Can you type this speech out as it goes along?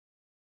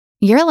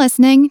You're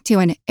listening to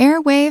an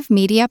Airwave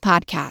Media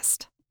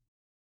Podcast.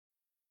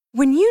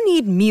 When you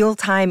need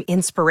mealtime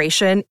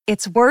inspiration,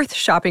 it's worth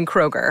shopping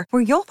Kroger,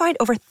 where you'll find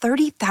over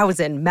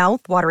 30,000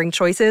 mouth-watering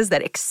choices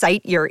that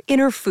excite your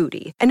inner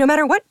foodie. And no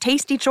matter what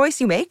tasty choice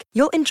you make,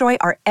 you'll enjoy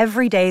our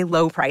everyday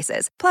low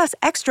prices, plus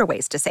extra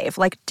ways to save,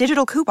 like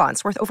digital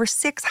coupons worth over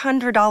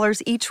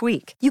 $600 each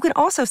week. You can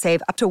also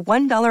save up to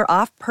 $1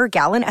 off per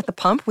gallon at the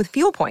pump with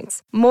fuel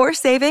points. More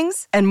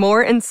savings and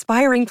more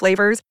inspiring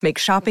flavors make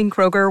shopping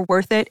Kroger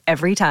worth it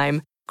every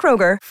time.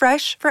 Kroger,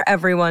 fresh for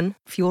everyone.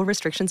 Fuel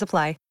restrictions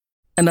apply.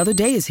 Another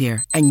day is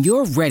here, and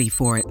you're ready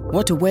for it.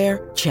 What to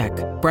wear? Check.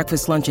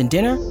 Breakfast, lunch, and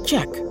dinner?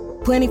 Check.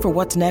 Planning for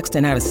what's next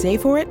and how to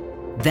save for it?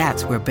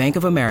 That's where Bank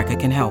of America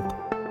can help.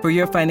 For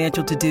your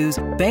financial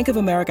to-dos, Bank of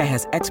America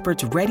has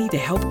experts ready to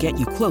help get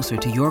you closer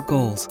to your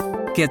goals.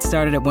 Get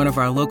started at one of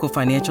our local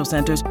financial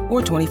centers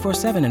or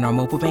 24/7 in our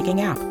mobile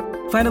banking app.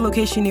 Find a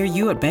location near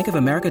you at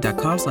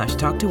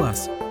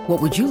bankofamerica.com/talktous.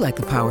 What would you like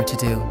the power to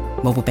do?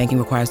 Mobile banking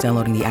requires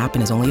downloading the app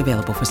and is only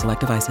available for select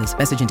devices.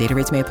 Message and data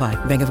rates may apply.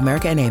 Bank of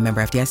America N.A., member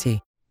FDIC.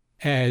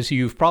 As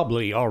you've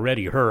probably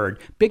already heard,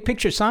 Big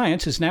Picture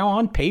Science is now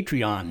on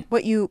Patreon.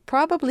 What you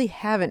probably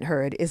haven't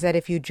heard is that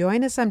if you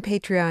join us on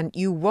Patreon,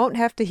 you won't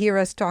have to hear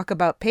us talk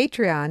about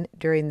Patreon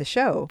during the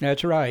show.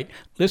 That's right.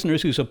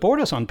 Listeners who support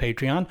us on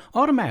Patreon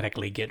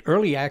automatically get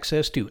early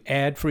access to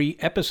ad-free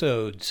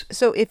episodes.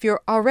 So if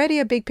you're already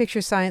a Big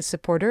Picture Science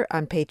supporter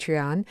on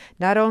Patreon,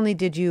 not only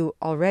did you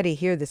already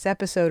hear this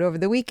episode over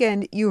the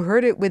weekend, you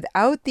heard it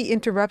without the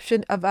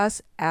interruption of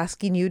us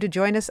asking you to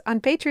join us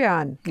on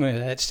Patreon. Well,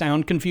 that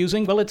sound confusing?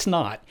 Well, it's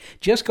not.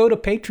 Just go to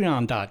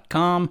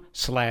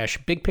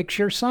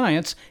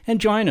patreon.com/bigpicturescience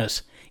and join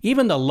us.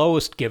 Even the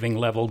lowest giving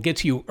level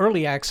gets you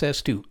early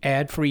access to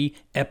ad-free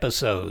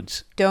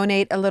episodes.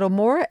 Donate a little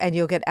more and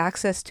you'll get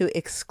access to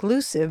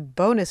exclusive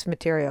bonus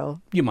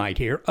material. You might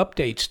hear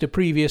updates to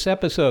previous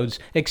episodes,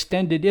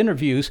 extended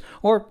interviews,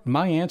 or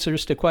my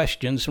answers to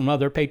questions from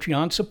other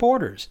Patreon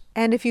supporters.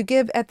 And if you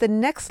give at the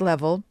next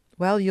level,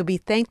 well, you'll be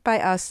thanked by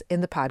us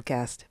in the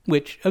podcast.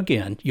 Which,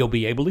 again, you'll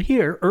be able to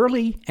hear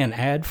early and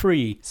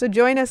ad-free. So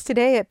join us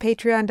today at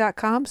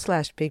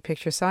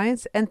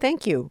patreon.com/bigpicturescience, and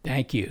thank you.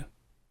 Thank you.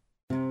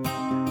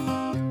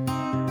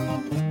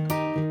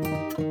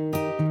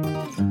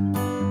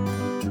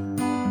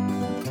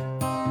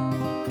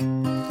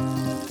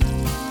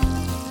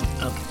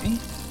 Okay.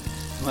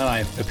 Well,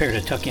 I've prepared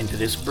to tuck into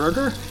this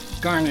burger,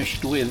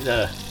 garnished with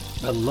a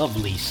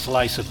lovely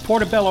slice of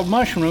portobello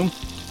mushroom.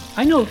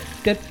 I know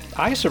that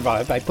I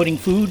survive by putting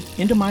food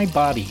into my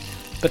body,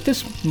 but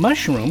this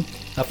mushroom,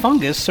 a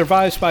fungus,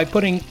 survives by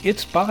putting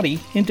its body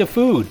into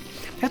food.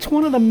 That's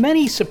one of the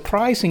many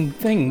surprising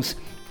things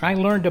I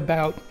learned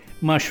about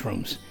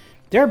mushrooms.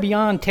 They're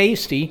beyond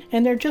tasty,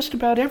 and they're just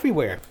about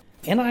everywhere.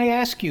 And I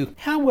ask you,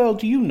 how well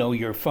do you know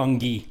your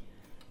fungi?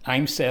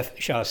 I'm Seth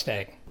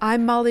Shostak.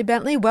 I'm Molly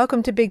Bentley.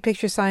 Welcome to Big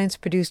Picture Science,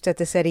 produced at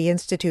the SETI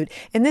Institute.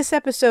 In this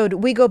episode,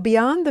 we go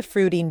beyond the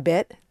fruiting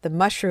bit, the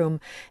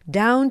mushroom,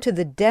 down to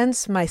the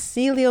dense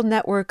mycelial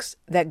networks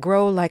that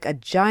grow like a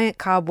giant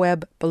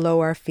cobweb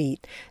below our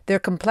feet. Their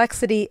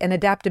complexity and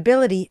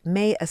adaptability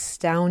may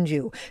astound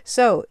you.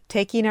 So,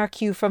 taking our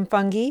cue from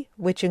fungi,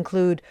 which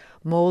include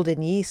mold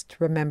and yeast,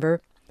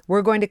 remember,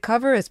 we're going to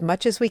cover as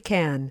much as we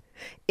can.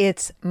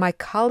 It's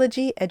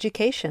Mycology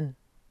Education.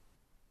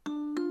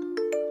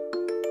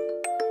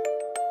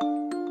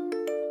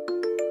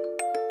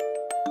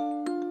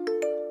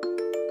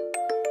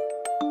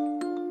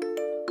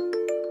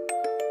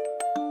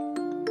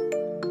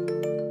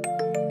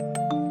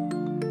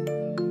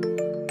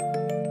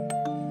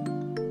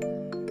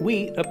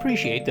 We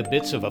appreciate the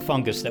bits of a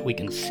fungus that we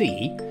can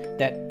see.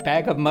 That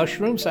bag of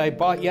mushrooms I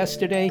bought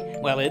yesterday,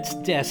 well, it's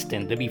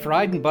destined to be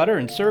fried in butter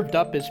and served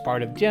up as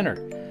part of dinner.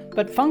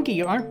 But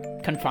fungi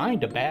aren't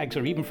confined to bags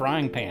or even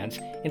frying pans.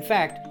 In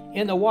fact,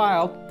 in the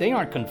wild, they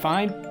aren't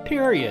confined,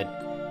 period.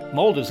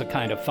 Mold is a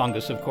kind of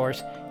fungus, of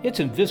course.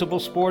 Its invisible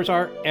spores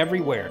are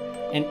everywhere.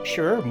 And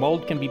sure,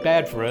 mold can be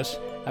bad for us.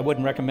 I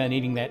wouldn't recommend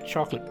eating that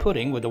chocolate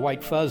pudding with the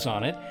white fuzz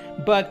on it.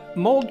 But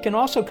mold can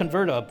also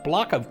convert a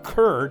block of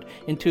curd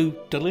into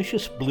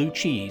delicious blue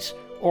cheese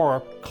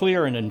or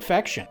clear an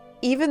infection.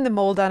 Even the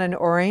mold on an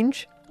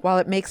orange, while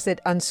it makes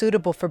it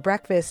unsuitable for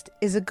breakfast,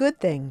 is a good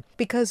thing.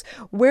 Because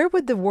where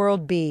would the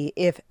world be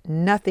if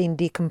nothing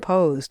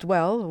decomposed?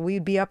 Well,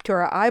 we'd be up to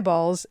our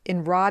eyeballs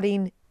in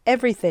rotting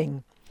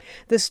everything.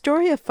 The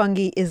story of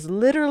fungi is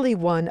literally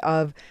one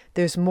of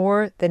there's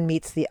more than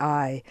meets the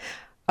eye.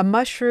 A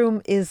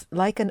mushroom is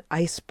like an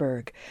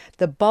iceberg.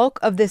 The bulk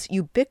of this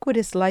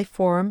ubiquitous life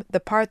form, the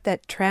part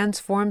that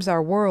transforms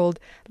our world,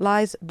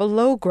 lies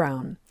below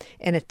ground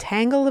in a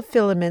tangle of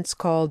filaments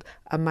called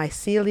a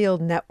mycelial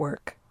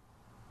network.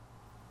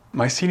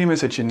 Mycelium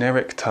is a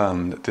generic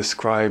term that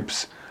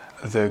describes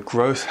the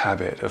growth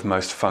habit of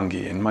most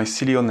fungi, and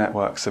mycelial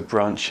networks are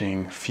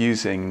branching,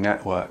 fusing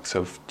networks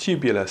of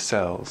tubular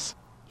cells.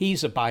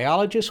 He's a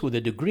biologist with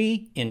a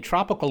degree in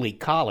tropical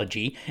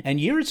ecology and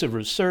years of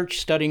research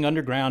studying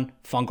underground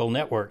fungal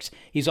networks.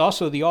 He's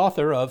also the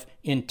author of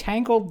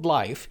Entangled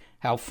Life: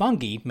 How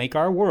Fungi Make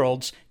Our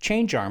Worlds,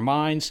 Change Our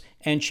Minds,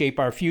 and Shape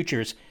Our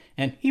Futures.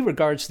 And he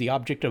regards the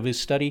object of his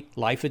study,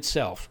 life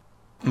itself.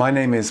 My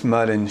name is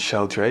Merlin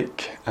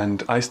Sheldrake,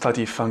 and I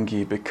study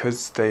fungi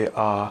because they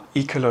are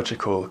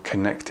ecological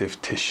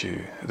connective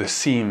tissue, the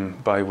seam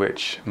by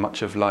which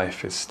much of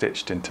life is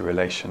stitched into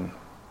relation.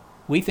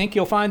 We think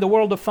you'll find the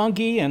world of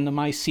fungi and the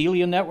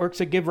mycelial networks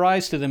that give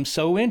rise to them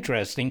so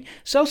interesting,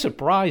 so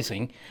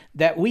surprising,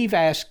 that we've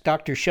asked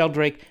Dr.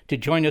 Sheldrake to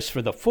join us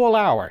for the full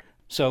hour.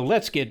 So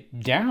let's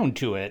get down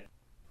to it.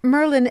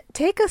 Merlin,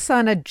 take us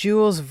on a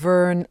Jules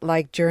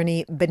Verne-like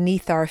journey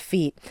beneath our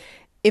feet.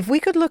 If we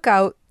could look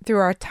out through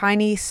our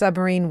tiny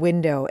submarine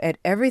window at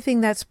everything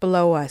that's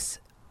below us,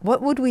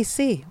 what would we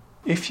see?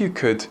 If you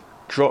could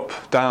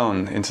drop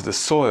down into the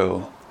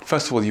soil,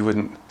 first of all, you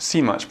wouldn't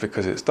see much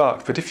because it's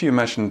dark, but if you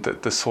imagined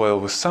that the soil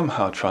was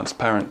somehow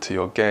transparent to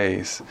your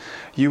gaze,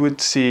 you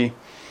would see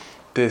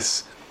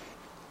this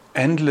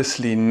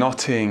endlessly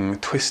knotting,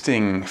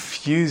 twisting,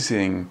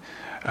 fusing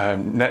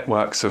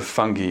networks of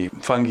fungi,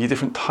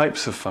 different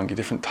types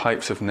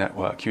of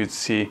network. You would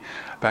see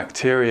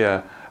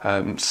bacteria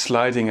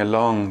sliding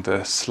along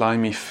the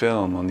slimy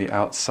film on the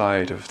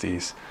outside of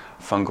these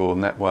fungal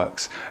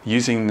networks,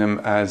 using them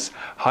as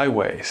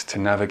highways to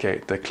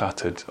navigate the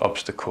cluttered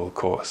obstacle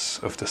course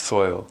of the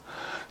soil.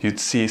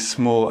 You'd see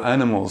small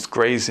animals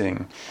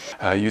grazing.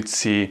 You'd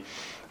see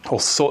all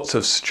sorts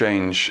of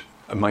strange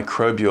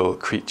microbial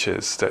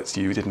creatures that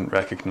you didn't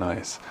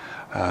recognize.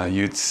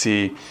 You'd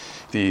see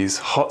these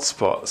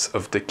hotspots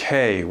of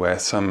decay where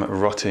some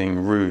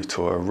rotting root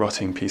or a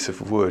rotting piece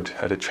of wood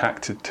had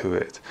attracted to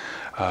it.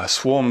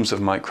 Swarms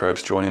of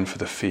microbes drawn in for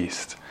the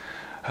feast.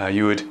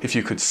 If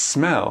you could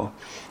smell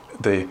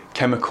the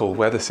chemical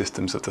weather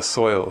systems of the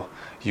soil,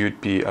 you'd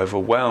be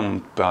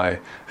overwhelmed by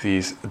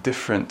these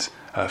different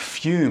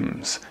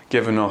fumes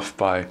given off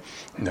by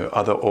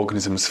other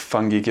organisms,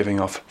 fungi giving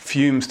off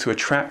fumes to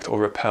attract or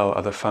repel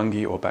other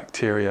fungi or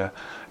bacteria.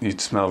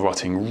 You'd smell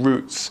rotting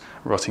roots,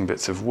 rotting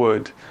bits of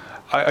wood.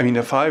 I mean,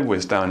 if I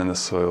was down in the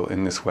soil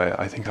in this way,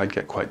 I think I'd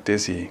get quite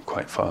dizzy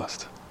quite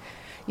fast.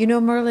 You know,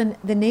 Merlin,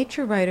 the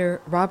nature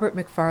writer Robert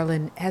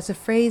Macfarlane has a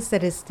phrase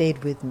that has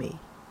stayed with me,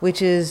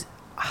 which is,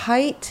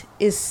 height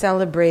is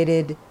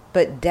celebrated,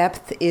 but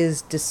depth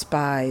is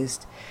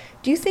despised.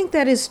 Do you think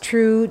that is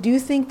true? Do you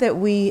think that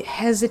we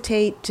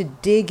hesitate to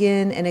dig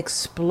in and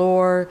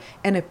explore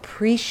and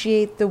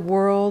appreciate the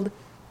world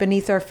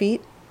beneath our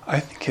feet? I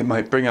think it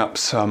might bring up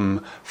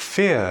some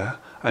fear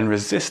and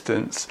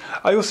resistance.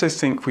 I also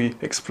think we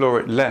explore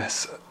it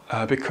less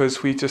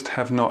because we just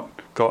have not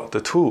got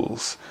the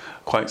tools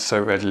quite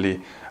so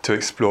readily to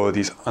explore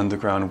these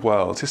underground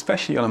worlds,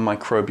 especially on a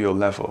microbial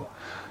level.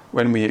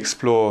 When we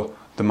explore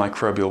the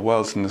microbial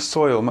worlds in the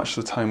soil, much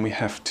of the time we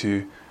have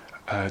to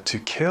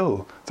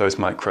kill those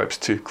microbes,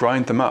 to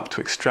grind them up,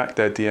 to extract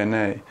their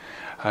DNA.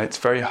 It's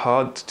very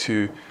hard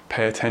to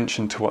pay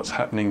attention to what's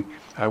happening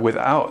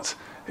without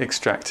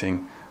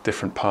extracting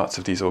different parts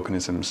of these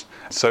organisms.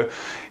 So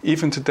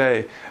even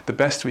today, the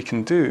best we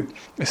can do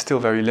is still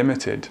very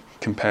limited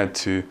compared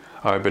to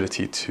our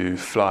ability to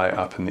fly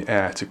up in the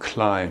air, to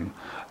climb.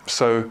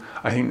 So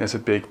I think there's a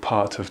big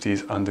part of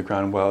these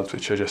underground worlds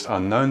which are just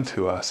unknown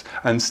to us,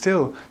 and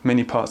still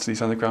many parts of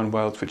these underground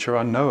worlds which are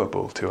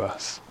unknowable to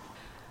us.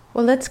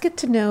 Well, let's get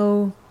to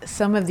know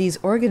some of these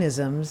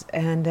organisms,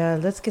 and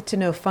let's get to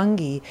know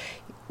fungi.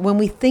 When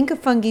we think of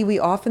fungi, we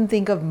often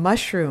think of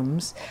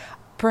mushrooms,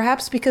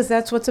 perhaps because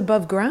that's what's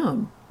above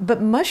ground.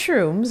 But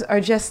mushrooms are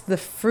just the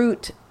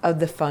fruit of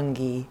the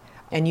fungi.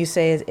 And you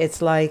say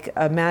it's like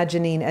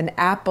imagining an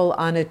apple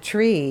on a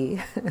tree.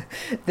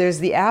 There's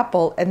the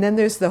apple, and then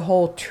there's the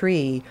whole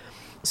tree.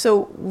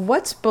 So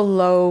what's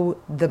below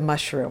the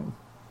mushroom?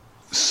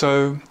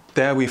 So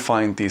there we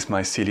find these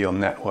mycelial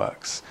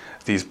networks,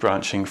 these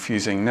branching,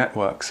 fusing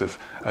networks of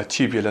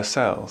tubular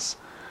cells.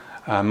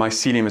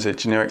 Mycelium is a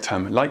generic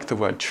term, like the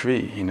word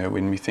tree.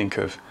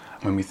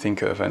 When we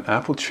think of an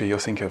apple tree or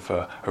think of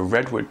a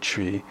redwood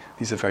tree,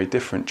 these are very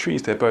different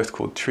trees. They're both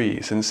called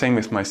trees. And the same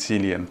with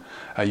mycelium.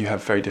 You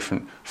have very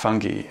different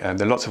fungi.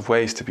 There are lots of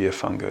ways to be a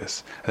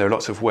fungus. There are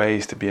lots of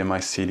ways to be a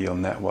mycelial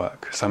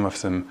network. Some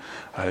of them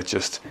are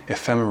just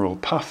ephemeral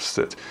puffs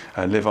that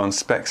live on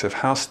specks of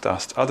house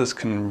dust. Others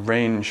can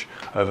range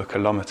over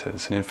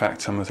kilometers. And in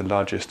fact, some of the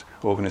largest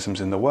organisms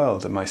in the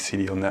world are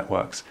mycelial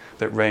networks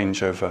that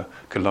range over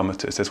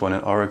kilometers. There's one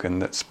in Oregon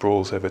that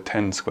sprawls over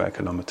 10 square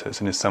kilometers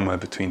and is somewhere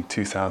between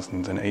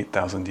 2,000 and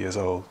 8,000 years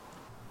old.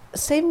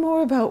 Say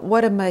more about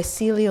what a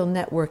mycelial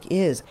network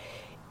is.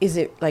 Is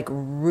it like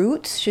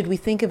roots? Should we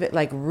think of it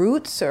like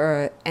roots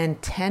or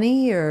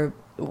antennae, or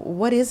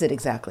what is it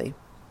exactly?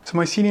 So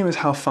mycelium is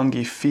how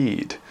fungi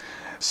feed.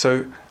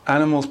 So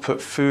animals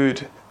put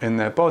food in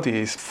their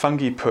bodies,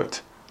 fungi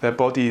put their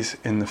bodies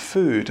in the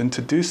food, and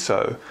to do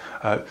so,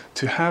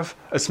 to have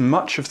as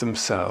much of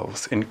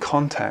themselves in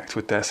contact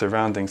with their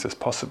surroundings as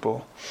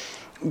possible.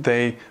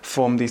 they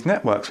form these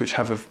networks which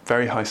have a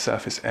very high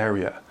surface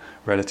area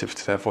relative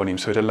to their volume.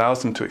 So it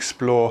allows them to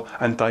explore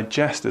and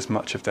digest as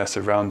much of their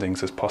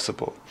surroundings as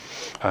possible.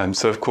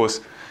 So of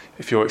course,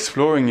 if you're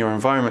exploring your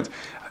environment,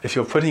 if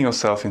you're putting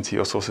yourself into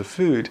your source of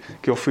food,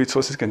 your food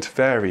source is going to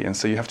vary, and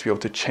so you have to be able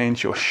to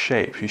change your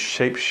shape, you're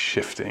shape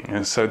shifting.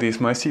 And so these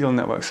mycelial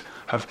networks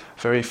have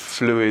very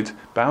fluid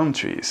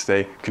boundaries.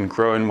 They can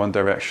grow in one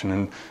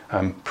direction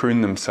and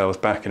prune themselves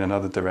back in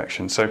another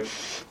direction. So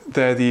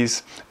they're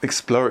these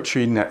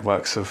exploratory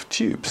networks of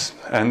tubes.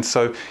 And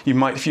so you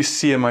might, if you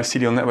see a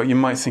mycelial network, you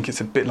might think it's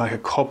a bit like a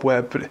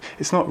cobweb, but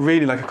it's not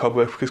really like a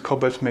cobweb, because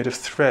cobweb's made of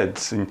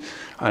threads, and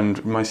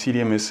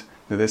mycelium is,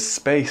 there's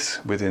space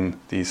within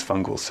these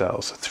fungal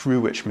cells through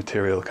which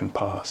material can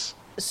pass.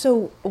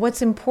 So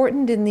what's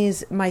important in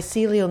these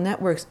mycelial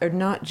networks are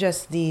not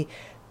just the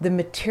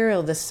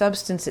material, the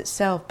substance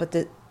itself, but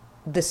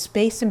the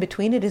space in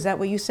between it. Is that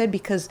what you said?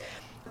 Because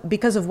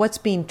of what's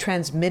being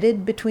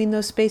transmitted between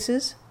those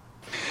spaces?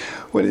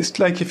 Well, it's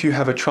like if you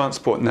have a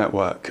transport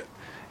network.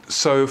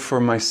 So for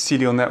a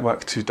mycelial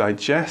network to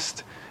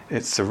digest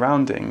its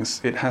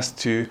surroundings, it has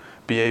to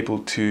be able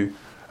to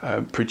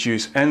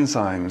produce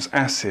enzymes,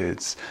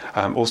 acids,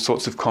 all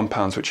sorts of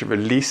compounds which it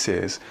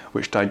releases,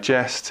 which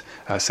digest,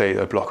 say,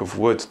 a block of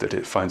wood that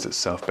it finds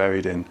itself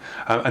buried in.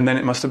 And then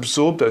it must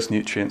absorb those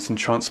nutrients and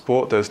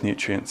transport those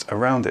nutrients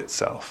around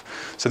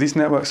itself. So these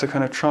networks are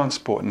kind of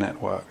transport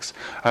networks.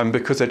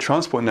 Because they're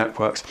transport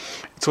networks,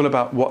 it's all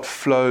about what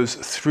flows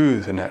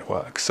through the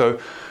network. So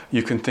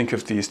you can think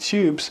of these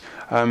tubes,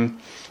 but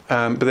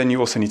then you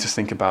also need to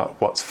think about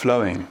what's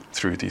flowing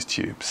through these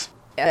tubes.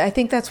 I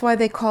think that's why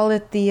they call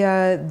it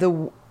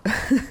the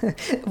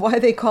why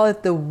they call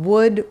it the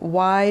wood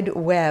wide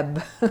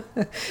web.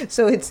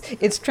 So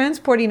it's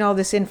transporting all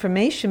this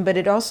information, but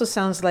it also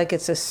sounds like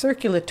it's a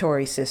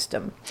circulatory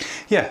system.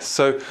 Yes,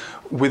 so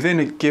within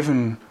a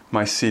given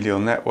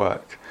mycelial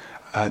network,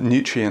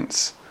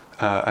 nutrients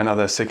and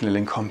other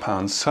signaling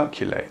compounds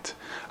circulate.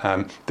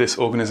 This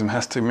organism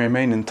has to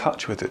remain in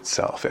touch with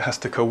itself. It has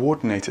to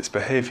coordinate its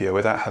behavior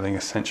without having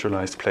a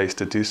centralized place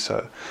to do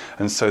so.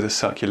 And so the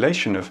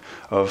circulation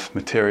of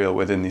material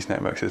within these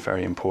networks is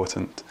very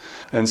important.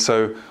 And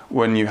so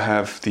when you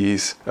have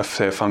these,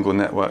 say, a fungal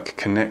network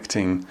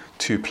connecting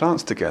two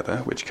plants together,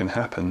 which can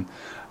happen,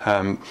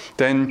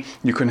 then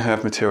you can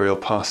have material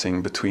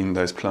passing between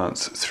those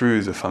plants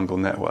through the fungal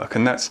network.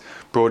 And that's,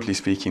 broadly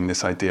speaking,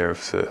 this idea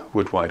of the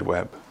wood wide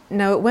web.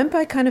 Now, it went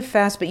by kind of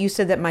fast, but you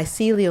said that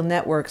mycelial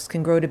networks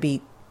can grow to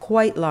be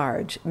quite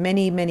large,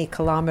 many, many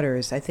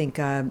kilometers. I think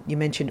you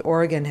mentioned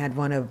Oregon had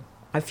one of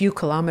a few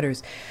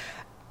kilometers.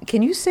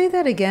 Can you say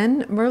that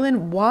again,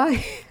 Merlin?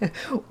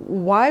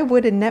 Why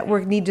would a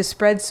network need to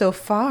spread so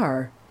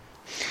far?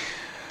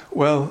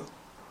 Well,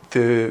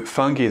 the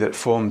fungi that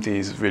form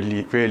these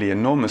really, really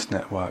enormous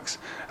networks,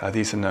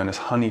 these are known as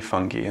honey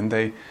fungi, and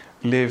they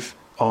live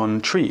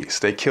on trees.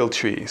 They kill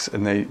trees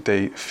and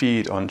they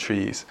feed on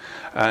trees.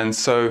 And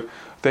so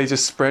they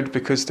just spread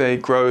because they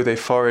grow, they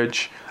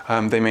forage,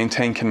 they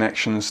maintain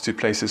connections to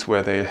places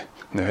where they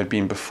had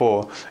been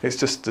before. It's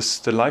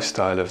just the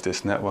lifestyle of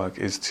this network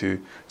is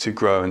to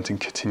grow and to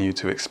continue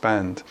to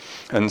expand.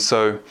 And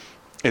so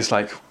it's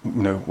like,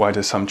 why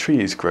do some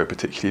trees grow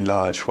particularly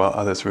large while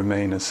others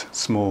remain as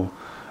small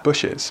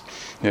bushes?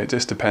 It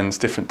just depends.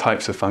 Different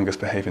types of fungus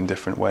behave in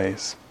different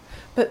ways.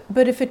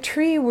 But if a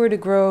tree were to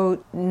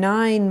grow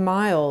 9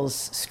 miles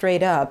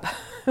straight up,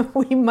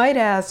 we might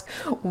ask,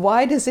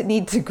 why does it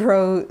need to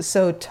grow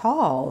so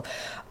tall?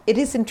 It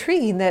is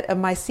intriguing that a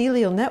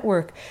mycelial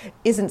network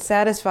isn't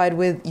satisfied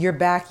with your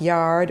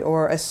backyard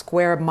or a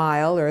square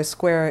mile or a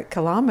square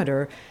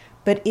kilometer,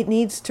 but it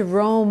needs to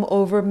roam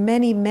over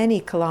many, many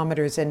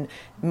kilometers and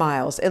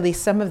miles. At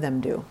least some of them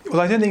do.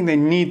 Well, I don't think they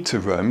need to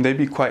roam. They'd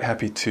be quite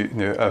happy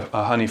to,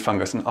 a honey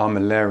fungus, an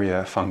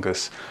armillaria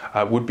fungus,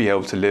 would be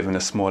able to live in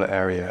a smaller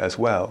area as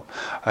well.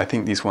 I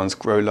think these ones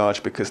grow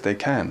large because they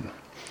can,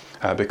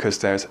 because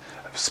there's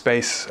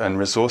space and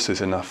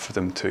resources enough for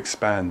them to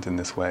expand in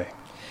this way.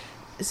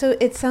 So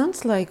it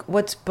sounds like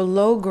what's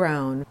below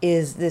ground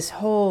is this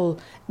whole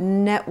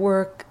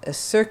network, a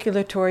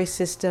circulatory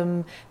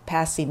system,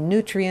 passing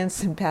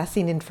nutrients and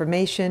passing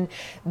information.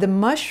 The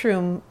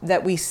mushroom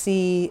that we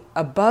see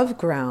above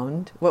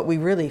ground, what we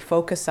really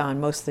focus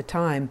on most of the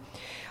time,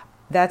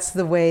 that's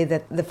the way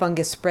that the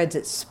fungus spreads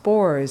its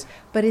spores,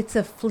 but it's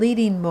a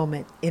fleeting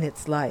moment in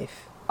its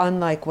life,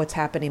 unlike what's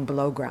happening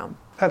below ground.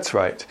 That's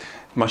right.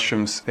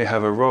 Mushrooms, they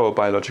have a role,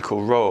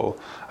 biological role,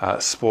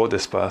 spore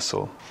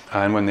dispersal.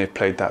 And when they've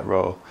played that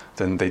role,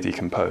 then they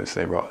decompose,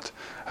 they rot.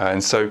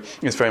 And so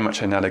it's very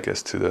much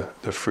analogous to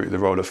the fruit, the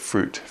role of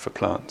fruit for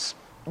plants.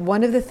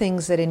 One of the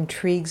things that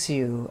intrigues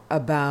you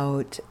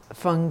about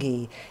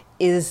fungi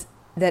is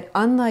that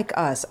unlike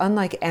us,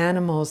 unlike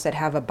animals that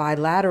have a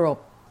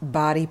bilateral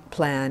body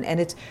plan, and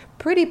it's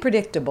pretty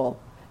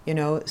predictable,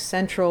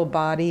 central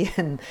body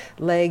and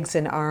legs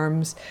and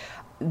arms,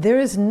 there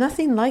is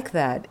nothing like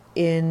that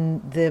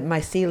in the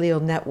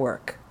mycelial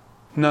network.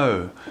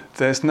 No,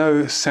 there's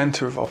no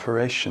center of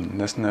operation.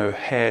 There's no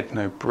head,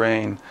 no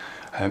brain,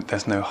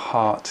 there's no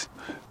heart.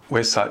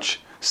 we're such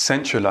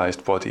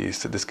centralized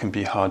bodies that this can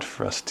be hard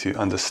for us to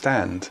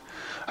understand.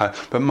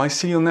 But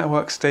mycelial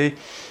networks, they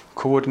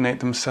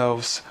coordinate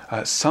themselves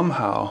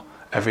somehow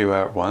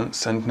everywhere at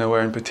once and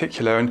nowhere in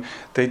particular, and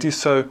they do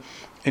so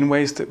in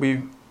ways that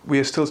we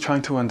are still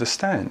trying to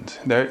understand.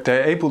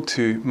 They're able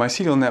to,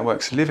 mycelial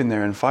networks live in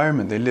their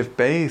environment, they live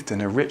bathed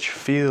in a rich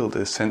field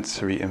of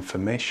sensory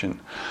information,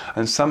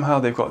 and somehow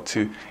they've got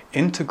to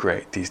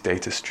integrate these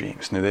data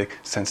streams. They're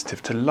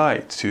sensitive to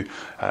light, to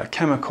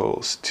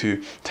chemicals,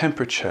 to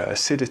temperature,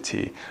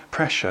 acidity,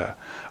 pressure,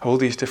 all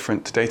these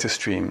different data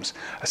streams.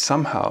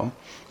 Somehow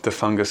the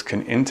fungus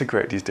can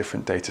integrate these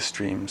different data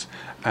streams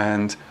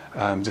and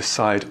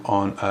decide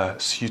on a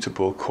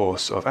suitable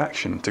course of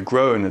action to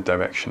grow in a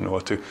direction,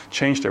 or to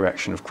change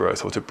direction of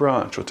growth, or to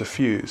branch, or to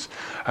fuse.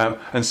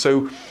 And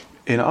so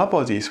in our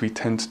bodies we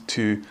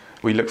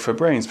look for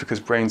brains, because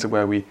brains are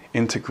where we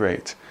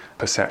integrate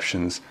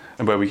perceptions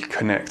and where we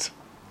connect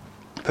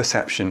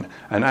perception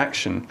and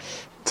action.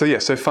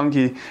 So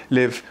fungi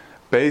live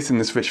bathed in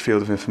this rich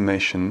field of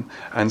information,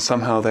 and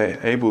somehow they're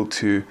able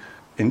to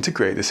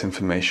integrate this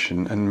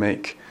information and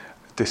make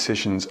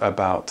decisions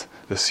about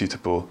the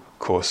suitable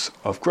course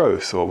of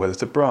growth, or whether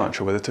to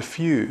branch, or whether to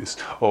fuse,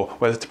 or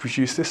whether to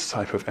produce this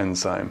type of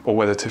enzyme, or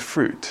whether to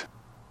fruit.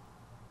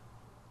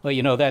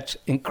 Well, that's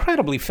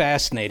incredibly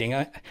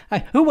fascinating.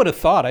 Who would have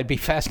thought I'd be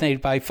fascinated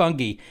by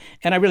fungi?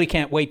 And I really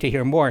can't wait to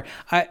hear more.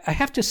 I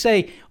have to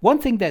say, one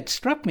thing that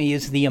struck me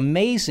is the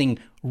amazing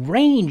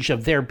range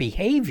of their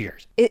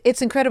behaviors.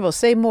 It's incredible.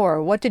 Say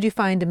more. What did you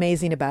find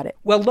amazing about it?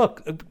 Well,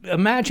 look,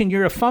 imagine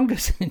you're a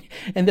fungus,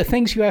 and the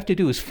things you have to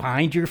do is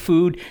find your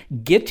food,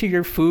 get to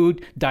your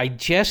food,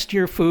 digest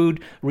your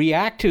food,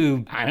 react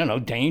to,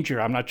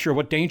 danger. I'm not sure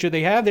what danger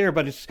they have there,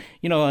 but it's,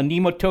 a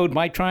nematode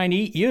might try and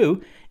eat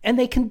you. And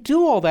they can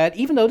do all that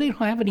even though they don't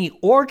have any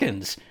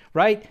organs,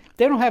 right?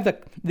 They don't have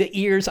the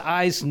ears,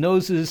 eyes,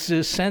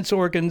 noses, sense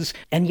organs,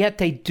 and yet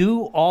they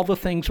do all the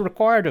things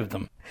required of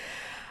them.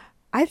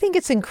 I think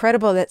it's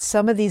incredible that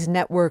some of these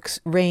networks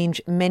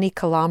range many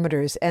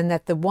kilometers, and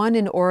that the one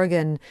in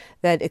Oregon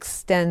that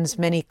extends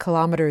many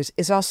kilometers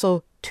is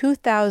also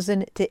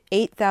 2,000 to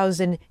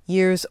 8,000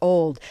 years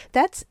old.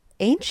 That's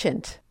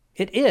ancient.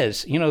 It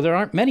is. There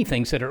aren't many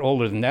things that are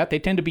older than that. They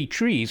tend to be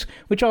trees,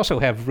 which also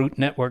have root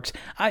networks.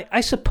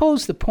 I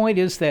suppose the point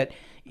is that,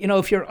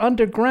 if you're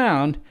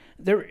underground,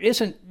 there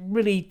isn't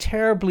really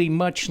terribly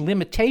much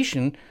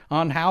limitation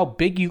on how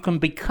big you can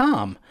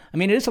become.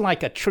 It isn't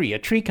like a tree. A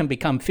tree can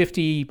become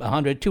 50,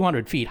 100,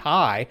 200 feet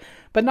high,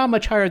 but not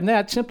much higher than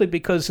that, simply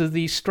because of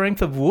the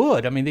strength of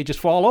wood. They just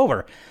fall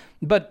over.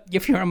 But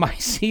if you're a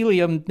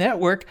mycelium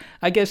network,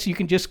 I guess you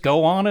can just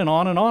go on and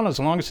on and on as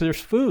long as there's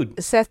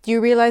food. Seth, do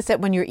you realize that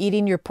when you're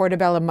eating your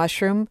portobello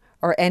mushroom,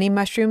 or any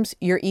mushrooms,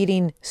 you're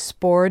eating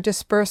spore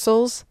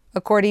dispersals,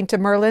 according to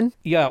Merlin?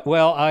 Yeah,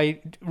 well,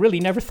 I really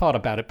never thought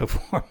about it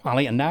before,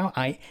 Molly, and now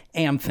I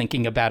am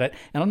thinking about it,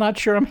 and I'm not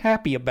sure I'm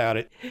happy about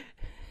it.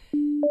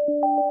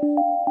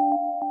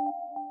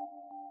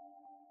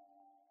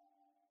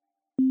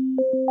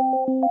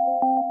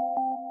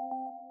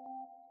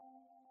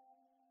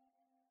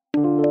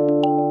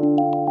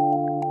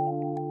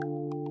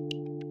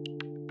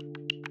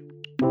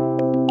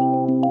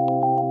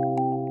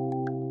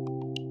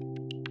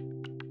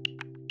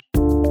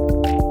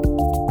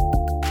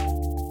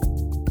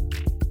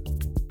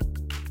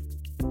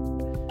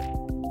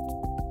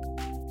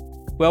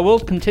 Well, we'll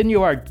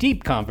continue our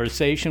deep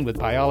conversation with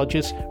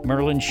biologist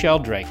Merlin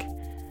Sheldrake.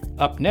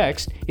 Up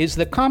next is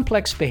the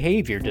complex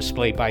behavior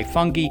displayed by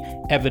fungi,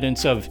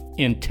 evidence of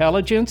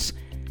intelligence.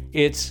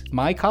 It's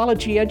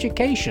Mycology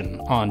Education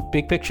on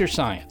Big Picture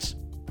Science.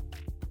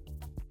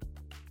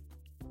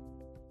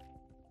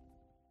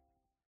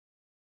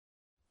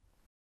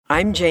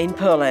 I'm Jane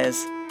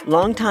Perlez,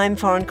 longtime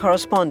foreign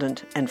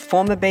correspondent and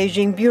former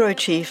Beijing bureau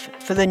chief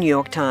for the New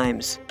York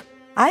Times.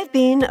 I've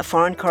been a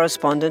foreign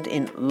correspondent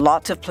in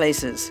lots of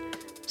places: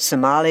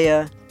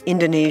 Somalia,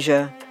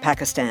 Indonesia,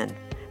 Pakistan,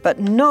 but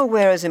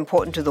nowhere as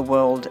important to the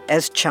world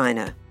as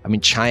China.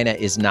 China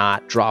is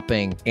not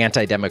dropping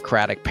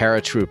anti-democratic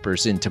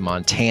paratroopers into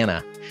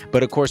Montana.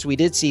 But of course, we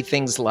did see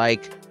things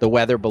like the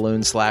weather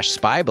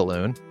balloon/spy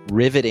balloon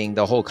riveting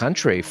the whole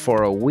country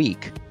for a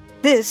week.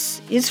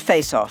 This is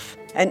Face Off,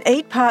 an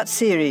 8-part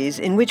series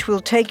in which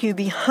we'll take you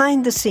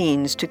behind the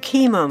scenes to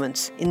key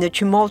moments in the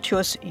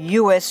tumultuous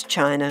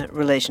U.S.-China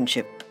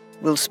relationship.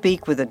 We'll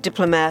speak with a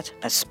diplomat,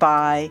 a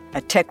spy,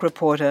 a tech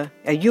reporter,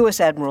 a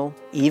U.S. admiral,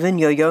 even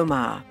Yo-Yo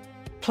Ma.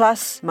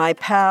 Plus, my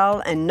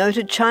pal and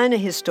noted China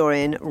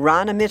historian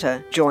Rana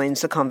Mitter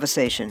joins the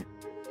conversation.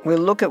 We'll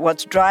look at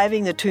what's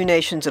driving the two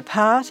nations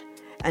apart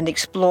and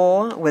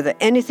explore whether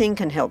anything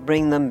can help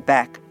bring them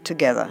back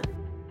together.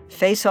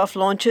 Face Off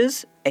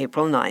launches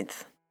April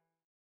 9th.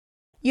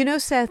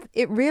 Seth,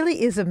 it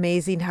really is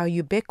amazing how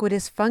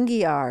ubiquitous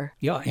fungi are.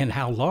 Yeah, and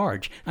how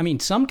large.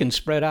 Some can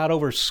spread out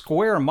over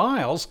square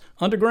miles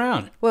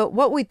underground. Well,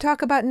 what we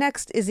talk about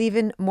next is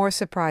even more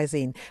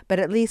surprising, but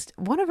at least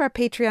one of our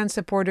Patreon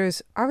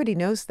supporters already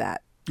knows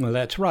that. Well,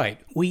 that's right.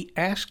 We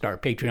asked our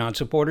Patreon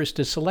supporters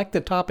to select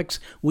the topics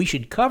we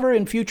should cover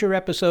in future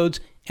episodes,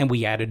 and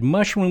we added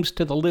mushrooms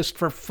to the list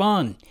for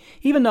fun,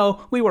 even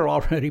though we were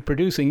already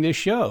producing this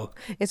show.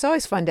 It's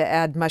always fun to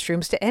add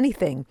mushrooms to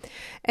anything.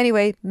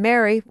 Anyway,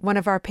 Mary, one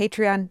of our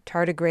Patreon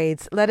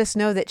tardigrades, let us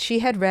know that she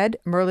had read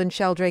Merlin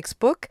Sheldrake's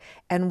book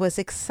and was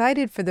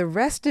excited for the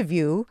rest of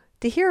you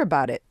to hear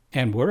about it.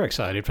 And we're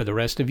excited for the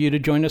rest of you to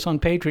join us on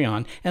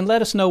Patreon and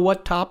let us know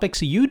what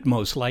topics you'd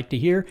most like to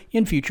hear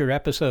in future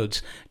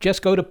episodes.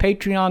 Just go to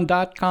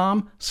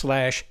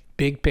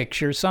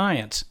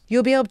patreon.com/bigpicturescience.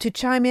 You'll be able to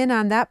chime in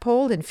on that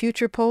poll and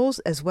future polls,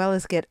 as well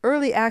as get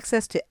early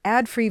access to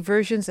ad-free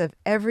versions of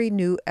every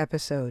new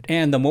episode.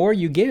 And the more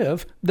you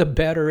give, the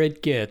better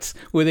it gets,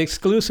 with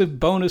exclusive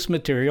bonus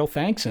material,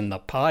 thanks in the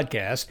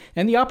podcast,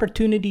 and the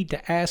opportunity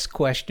to ask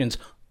questions,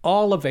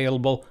 all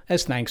available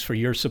as thanks for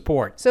your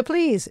support. So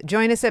please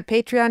join us at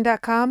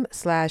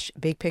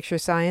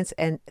patreon.com/bigpicturescience,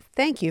 and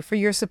thank you for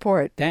your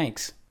support.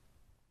 Thanks.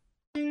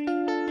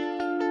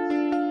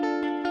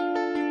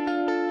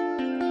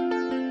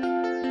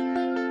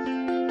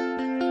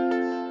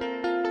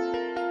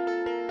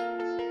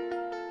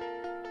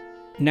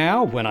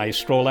 Now, when I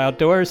stroll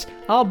outdoors,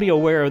 I'll be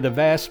aware of the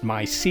vast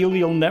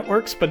mycelial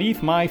networks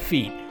beneath my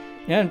feet.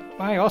 And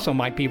I also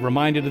might be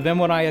reminded of them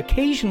when I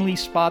occasionally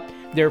spot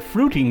their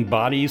fruiting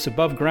bodies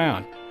above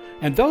ground.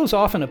 And those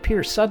often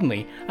appear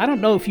suddenly. I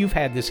don't know if you've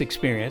had this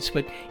experience,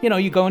 but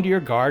you go into your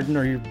garden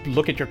or you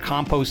look at your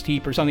compost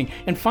heap or something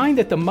and find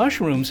that the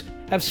mushrooms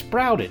have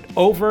sprouted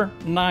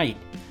overnight.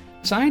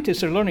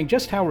 Scientists are learning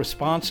just how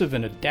responsive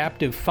and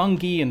adaptive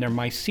fungi and their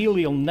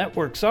mycelial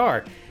networks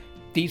are.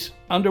 These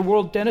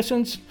underworld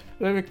denizens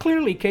are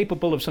clearly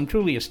capable of some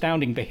truly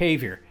astounding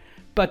behavior.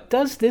 But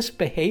does this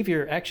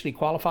behavior actually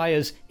qualify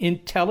as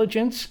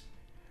intelligence?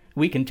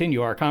 We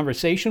continue our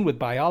conversation with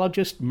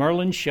biologist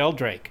Merlin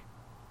Sheldrake.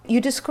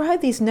 You describe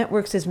these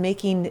networks as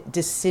making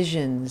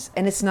decisions,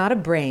 and it's not a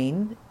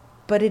brain,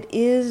 but it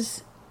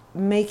is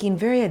making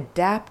very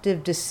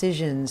adaptive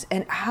decisions.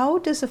 And how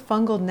does a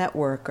fungal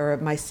network or a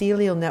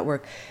mycelial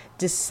network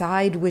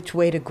decide which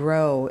way to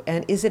grow?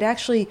 And is it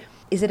actually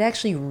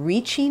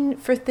reaching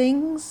for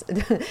things?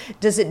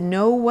 Does it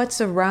know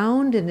what's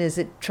around, and is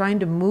it trying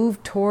to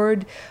move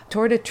toward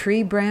a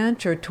tree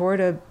branch or toward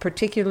a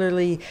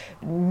particularly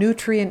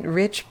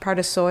nutrient-rich part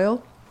of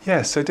soil?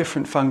 Yes, so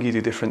different fungi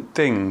do different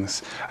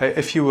things.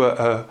 If you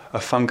were a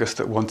fungus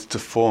that wanted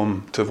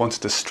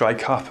to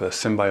strike up a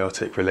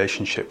symbiotic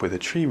relationship with a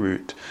tree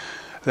root,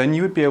 then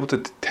you would be able to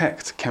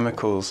detect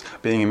chemicals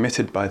being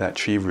emitted by that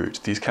tree root.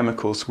 These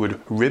chemicals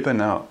would ribbon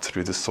out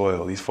through the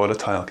soil, these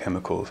volatile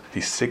chemicals,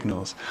 these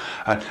signals.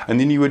 And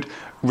then you would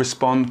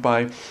respond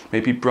by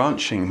maybe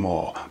branching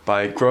more,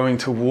 by growing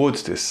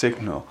towards this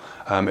signal.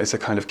 It's a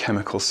kind of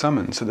chemical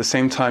summons. At the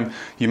same time,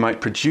 you might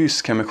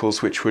produce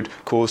chemicals which would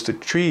cause the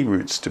tree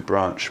roots to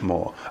branch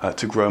more,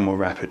 to grow more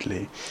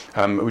rapidly,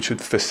 which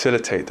would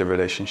facilitate the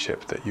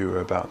relationship that you were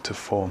about to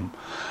form.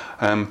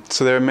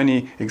 So there are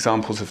many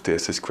examples of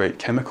this. There's great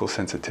chemical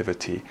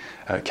sensitivity,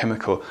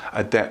 chemical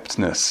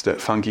adeptness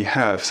that fungi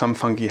have. Some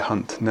fungi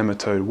hunt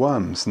nematode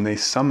worms, and they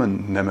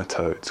summon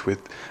nematodes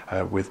with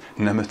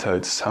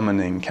nematode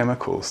summoning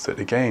chemicals that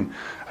again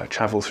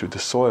travel through the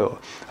soil,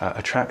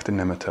 attract the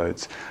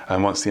nematodes.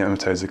 And once the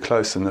nematodes are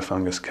close, then the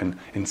fungus can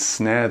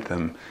ensnare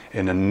them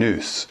in a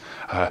noose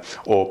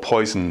or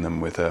poison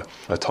them with a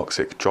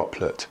toxic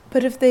droplet.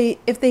 But if they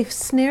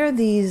snare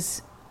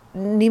these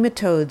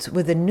nematodes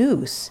with a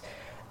noose,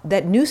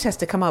 that noose has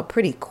to come out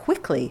pretty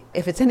quickly.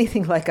 If it's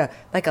anything like a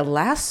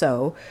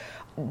lasso,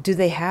 do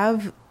they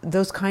have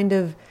those kind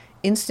of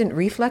instant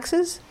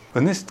reflexes?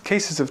 In these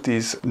cases of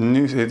these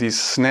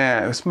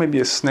snares, maybe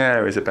a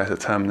snare is a better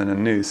term than a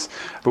noose,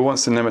 but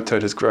once the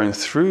nematode has grown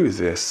through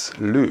this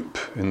loop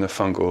in the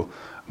fungal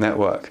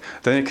network,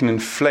 then it can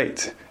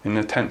inflate in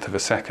 1/10 of a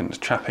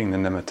second, trapping the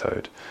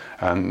nematode.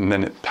 And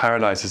then it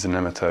paralyzes the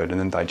nematode and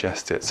then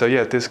digests it. So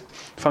yeah, this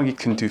fungi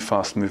can do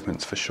fast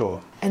movements for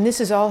sure. And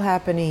this is all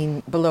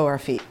happening below our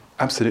feet?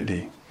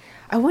 Absolutely.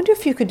 I wonder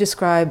if you could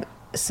describe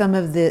some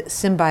of the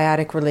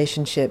symbiotic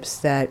relationships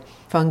that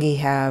fungi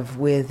have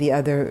with the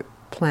other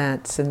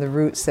plants and the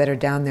roots that are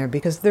down there,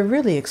 because they're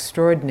really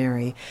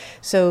extraordinary.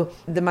 So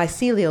the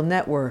mycelial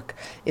network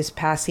is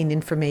passing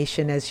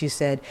information, as you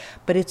said,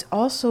 but it's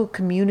also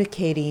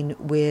communicating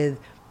with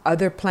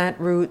other plant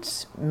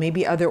roots,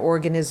 maybe other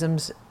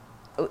organisms.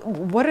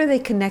 What are they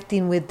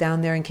connecting with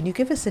down there, and can you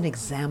give us an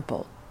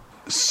example?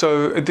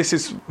 So this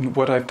is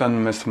what I've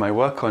done most of my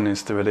work on,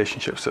 is the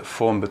relationships that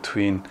form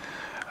between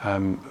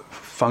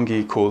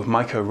fungi called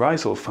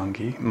mycorrhizal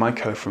fungi,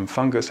 myco from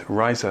fungus,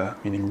 rhiza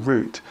meaning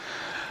root.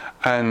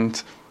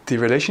 And the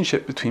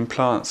relationship between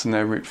plants and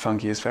their root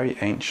fungi is very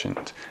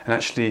ancient and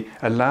actually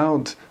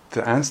allowed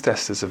the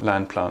ancestors of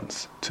land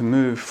plants to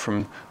move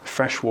from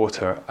fresh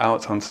water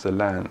out onto the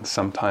land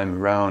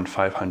sometime around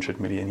 500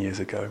 million years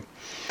ago.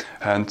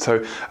 And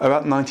so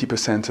about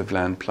 90% of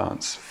land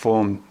plants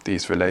form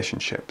these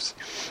relationships.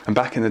 And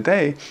back in the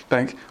day,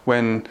 back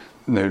when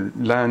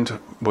land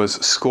was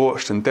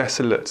scorched and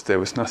desolate. There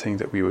was nothing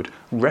that we would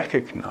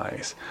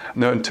recognize,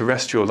 no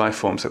terrestrial life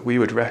forms that we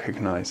would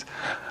recognize.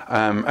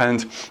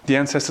 And the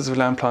ancestors of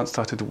land plants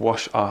started to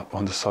wash up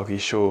on the soggy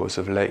shores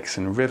of lakes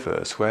and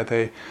rivers, where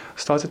they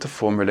started to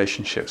form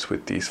relationships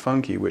with these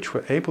fungi, which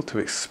were able to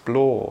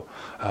explore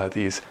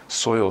these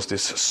soils,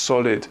 this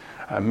solid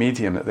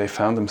medium that they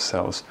found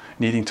themselves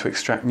needing to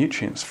extract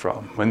nutrients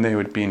from. When they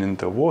had been in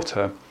the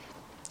water,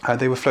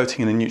 they were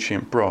floating in a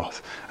nutrient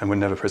broth and were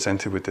never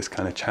presented with this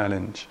kind of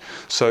challenge.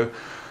 So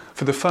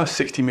for the first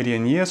 60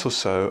 million years or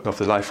so of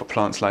the life of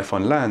plants' life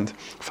on land,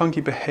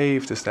 fungi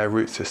behaved as their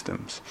root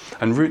systems,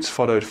 and roots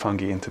followed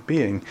fungi into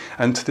being.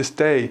 And to this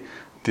day,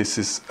 this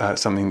is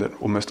something that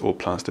almost all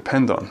plants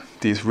depend on.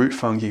 These root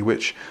fungi,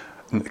 which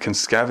can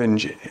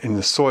scavenge in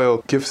the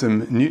soil, give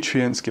them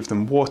nutrients, give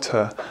them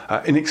water,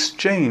 in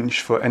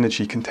exchange for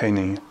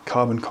energy-containing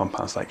carbon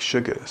compounds like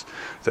sugars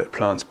that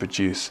plants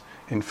produce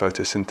in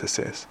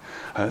photosynthesis.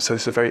 So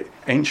it's a very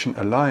ancient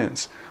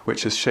alliance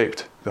which has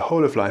shaped the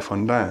whole of life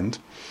on land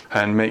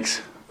and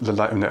makes the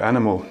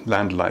animal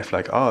land life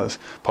like ours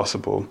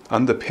possible,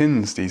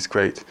 underpins these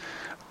great,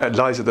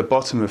 lies at the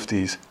bottom of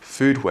these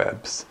food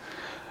webs.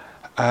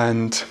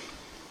 And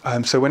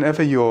so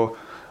whenever you're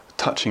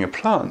touching a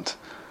plant,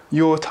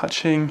 you're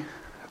touching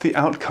the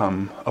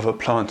outcome of a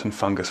plant and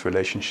fungus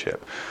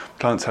relationship.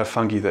 Plants have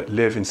fungi that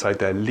live inside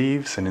their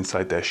leaves and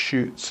inside their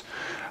shoots.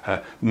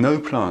 No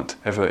plant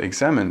ever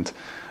examined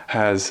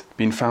has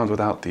been found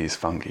without these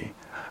fungi.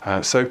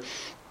 So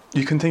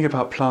you can think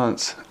about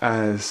plants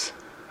as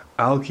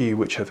algae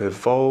which have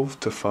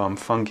evolved to farm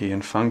fungi,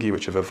 and fungi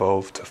which have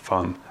evolved to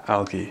farm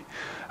algae.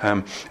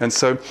 And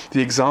so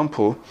the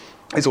example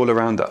is all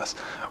around us.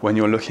 When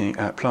you're looking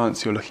at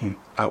plants, you're looking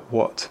at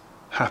what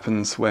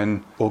happens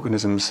when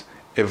organisms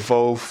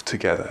evolve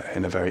together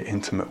in a very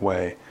intimate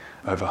way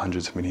over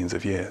hundreds of millions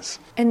of years.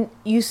 And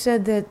you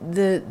said that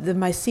the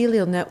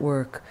mycelial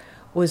network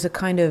was a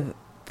kind of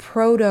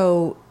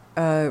proto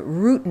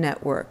root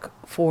network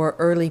for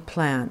early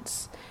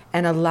plants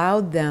and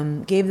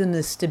gave them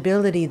the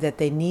stability that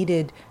they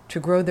needed to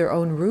grow their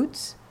own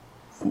roots?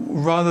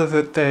 Rather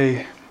that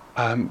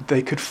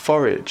they could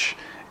forage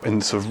in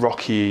sort of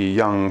rocky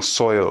young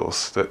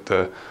soils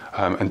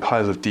and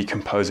piles of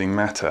decomposing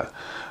matter.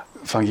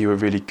 Fungi were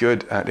really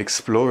good at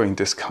exploring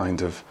this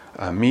kind of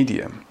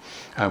medium,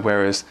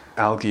 whereas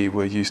algae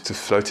were used to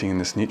floating in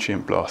this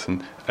nutrient broth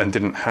and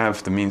didn't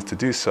have the means to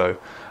do so,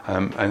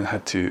 and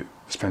had to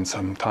spend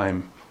some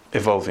time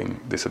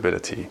evolving this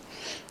ability.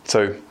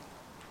 So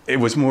it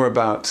was more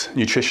about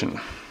nutrition.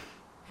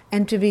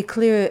 And to be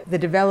clear, the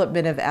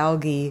development of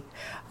algae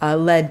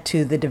led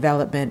to the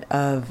development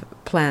of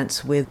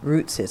plants with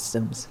root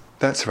systems.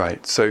 That's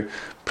right. So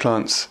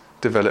plants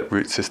develop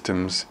root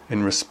systems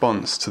in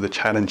response to the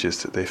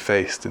challenges that they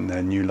faced in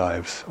their new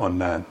lives on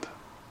land.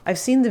 I've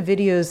seen the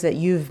videos that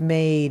you've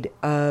made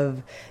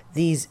of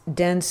these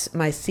dense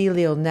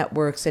mycelial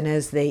networks and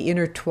as they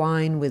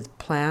intertwine with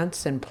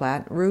plants and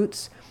plant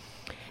roots.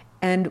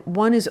 And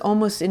one is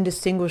almost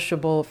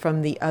indistinguishable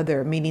from the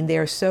other, meaning they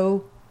are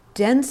so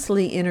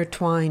densely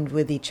intertwined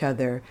with each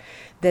other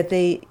that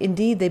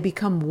they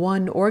become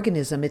one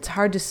organism. It's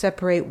hard to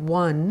separate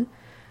one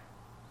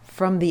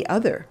from the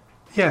other.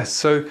 Yes,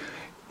 so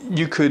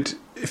you could,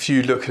 if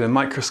you look at a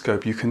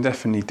microscope, you can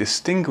definitely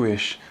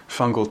distinguish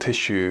fungal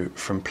tissue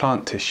from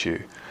plant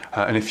tissue.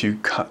 And if you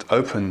cut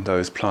open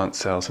those plant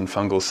cells and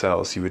fungal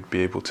cells, you would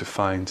be able to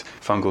find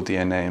fungal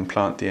DNA and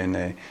plant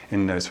DNA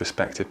in those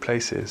respective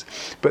places.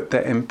 But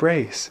their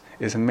embrace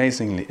is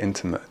amazingly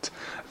intimate.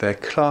 They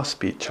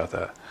clasp each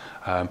other.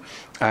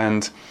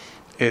 And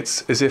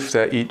it's as if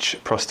they're each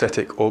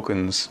prosthetic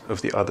organs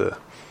of the other.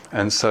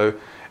 And so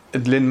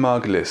Lynn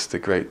Margulis, the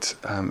great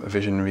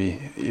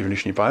visionary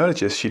evolutionary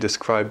biologist, she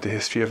described the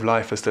history of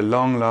life as the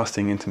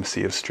long-lasting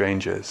intimacy of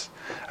strangers.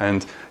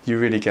 And you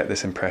really get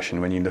this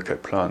impression when you look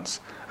at plants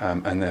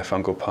and their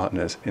fungal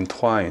partners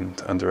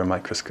entwined under a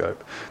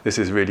microscope. This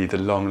is really the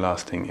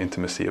long-lasting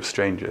intimacy of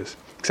strangers,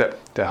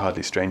 except they're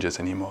hardly strangers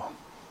anymore.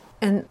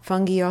 And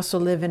fungi also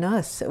live in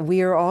us.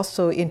 We are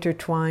also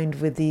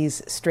intertwined with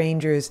these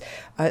strangers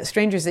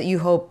that you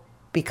hope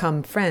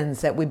become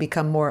friends, that we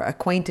become more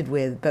acquainted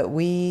with, but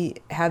we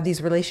have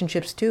these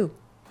relationships too.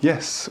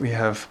 Yes, we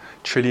have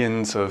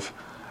trillions of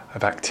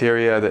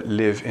bacteria that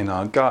live in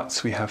our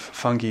guts. We have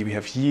fungi, we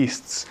have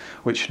yeasts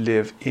which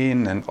live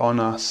in and on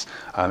us,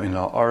 in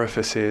our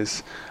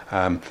orifices,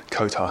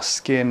 coat our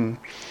skin.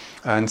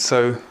 And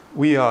so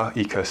we are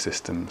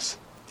ecosystems.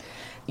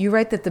 You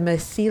write that the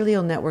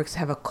mycelial networks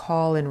have a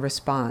call and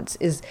response.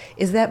 Is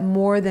that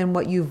more than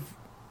what you've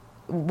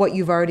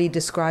already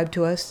described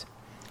to us?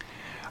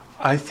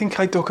 I think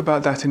I talk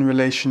about that in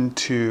relation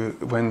to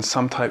when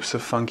some types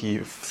of fungi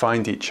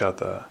find each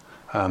other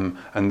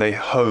and they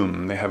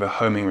have a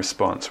homing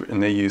response,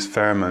 and they use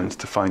pheromones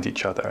to find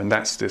each other, and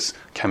that's this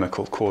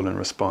chemical call and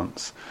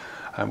response.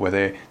 where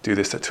they do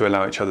this to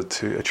allow each other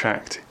to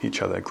attract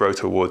each other, grow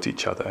towards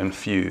each other, and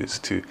fuse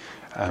to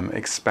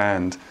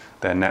expand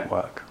their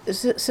network.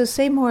 So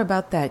say more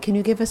about that. Can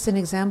you give us an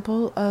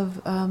example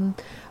of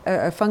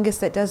a fungus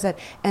that does that,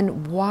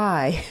 and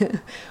why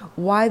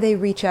they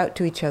reach out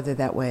to each other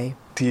that way?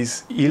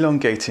 These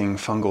elongating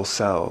fungal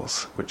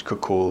cells, which are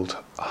called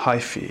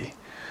hyphae,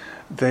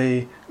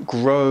 they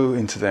grow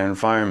into their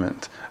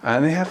environment,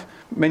 and they have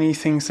many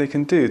things they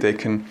can do. They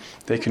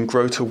can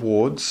grow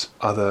towards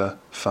other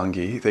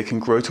fungi. They can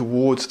grow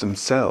towards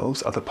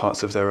themselves, other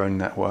parts of their own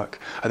network.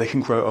 They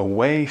can grow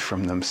away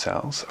from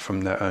themselves,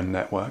 from their own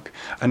network.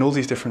 And all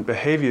these different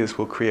behaviors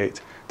will create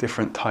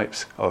different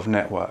types of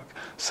network,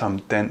 some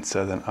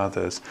denser than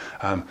others,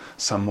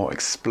 some more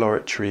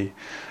exploratory.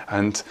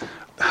 And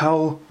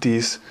how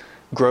these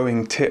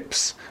growing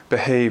tips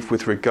behave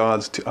with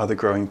regards to other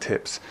growing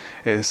tips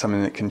is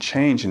something that can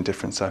change in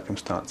different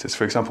circumstances.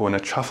 For example, when a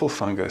truffle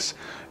fungus,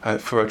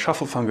 for a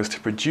truffle fungus to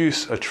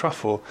produce a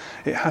truffle,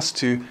 it has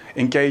to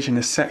engage in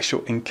a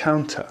sexual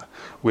encounter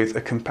with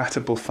a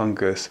compatible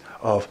fungus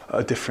of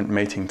a different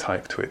mating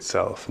type to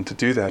itself. And to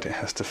do that, it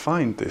has to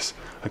find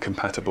a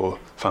compatible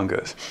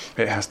fungus.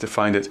 It has to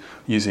find it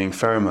using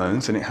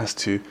pheromones, and it has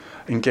to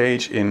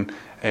engage in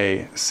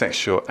a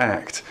sexual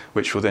act,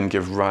 which will then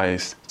give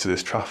rise to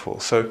this truffle.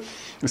 So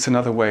it's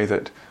another way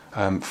that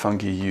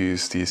fungi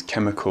use these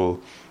chemical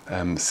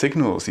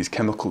signals, these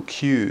chemical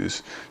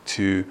cues,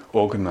 to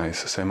organize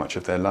so much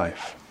of their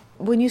life.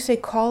 When you say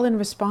call and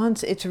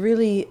response, it's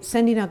really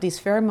sending out these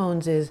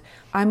pheromones is,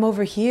 I'm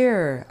over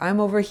here,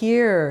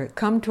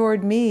 come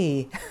toward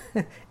me.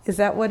 Is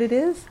that what it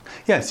is?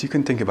 Yes, you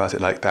can think about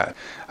it like that.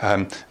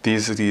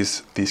 These are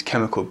these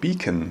chemical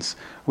beacons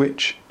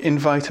which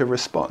invite a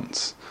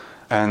response.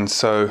 And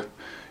so,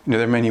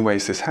 there are many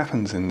ways this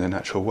happens in the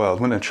natural world.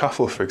 When a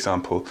truffle, for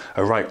example,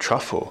 a ripe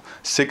truffle,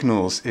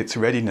 signals its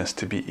readiness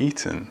to be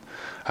eaten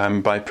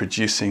by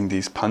producing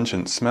these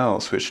pungent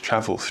smells which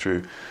travel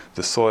through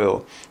the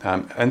soil,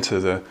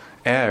 enter the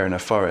air in a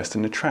forest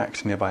and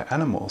attract nearby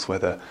animals,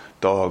 whether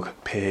dog,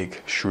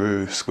 pig,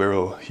 shrew,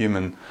 squirrel,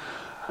 human,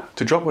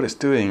 to drop what it's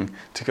doing,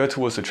 to go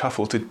towards the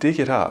truffle, to dig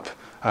it up,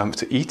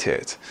 to eat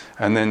it,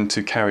 and then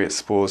to carry its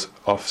spores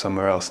off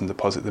somewhere else and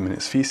deposit them in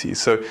its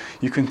feces. So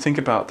you can think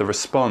about the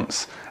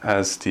response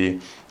as the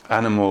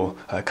animal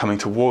coming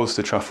towards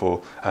the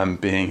truffle,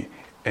 being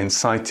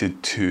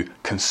incited to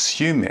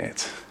consume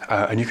it.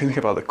 And you can think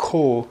about the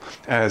call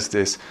as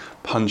this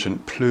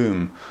pungent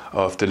plume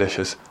of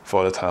delicious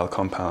volatile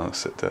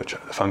compounds that the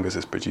fungus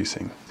is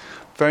producing.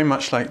 Very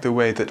much like the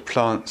way that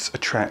plants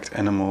attract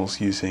animals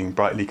using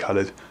brightly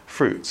coloured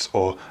fruits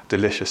or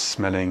delicious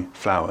smelling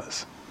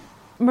flowers.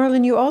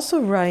 Merlin, you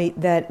also write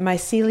that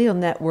mycelial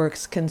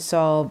networks can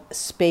solve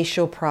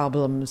spatial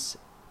problems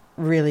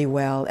really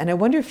well. And I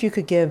wonder if you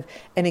could give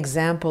an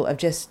example of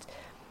just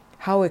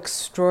how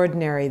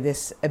extraordinary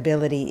this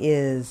ability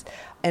is,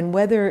 and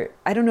whether,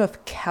 I don't know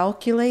if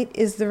calculate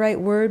is the right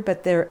word,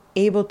 but they're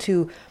able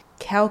to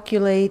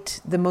calculate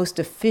the most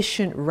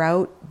efficient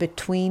route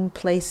between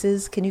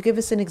places. Can you give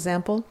us an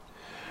example?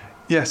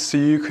 Yes, so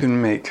you can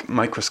make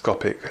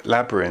microscopic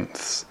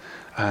labyrinths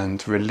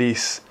and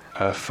release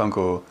a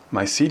fungal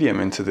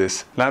mycelium into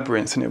this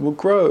labyrinth, and it will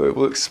grow, it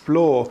will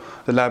explore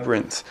the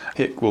labyrinth.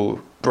 It will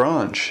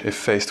branch if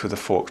faced with a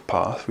forked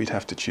path. We'd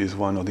have to choose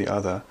one or the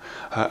other.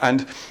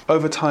 And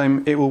over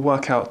time, it will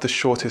work out the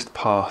shortest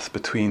path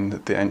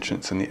between the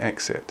entrance and the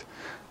exit.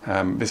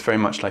 It's very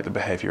much like the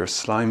behavior of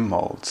slime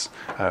molds,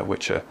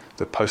 which are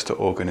the poster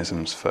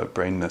organisms for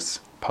brainless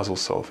puzzle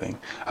solving.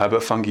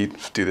 But fungi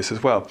do this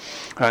as well.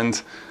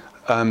 And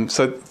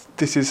so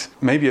this is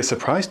maybe a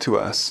surprise to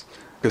us,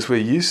 because we're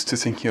used to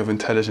thinking of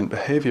intelligent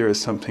behavior as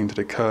something that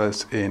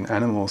occurs in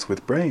animals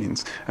with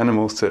brains,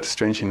 animals that,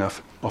 strangely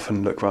enough,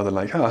 often look rather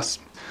like us.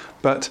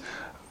 But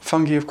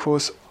fungi, of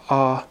course,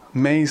 are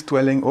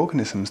maze-dwelling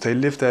organisms. They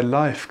live their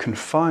life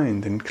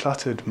confined in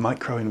cluttered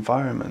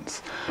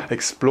microenvironments,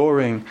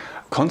 exploring,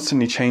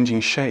 constantly changing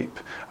shape,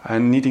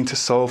 and needing to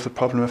solve the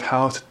problem of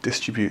how to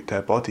distribute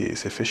their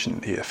bodies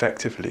efficiently,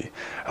 effectively,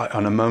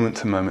 on a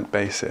moment-to-moment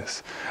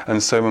basis.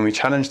 And so when we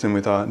challenge them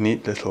with our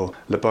neat little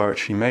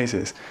laboratory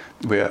mazes,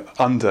 we're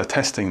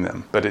under-testing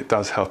them, but it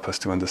does help us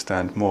to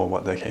understand more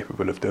what they're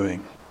capable of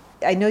doing.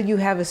 I know you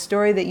have a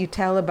story that you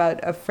tell about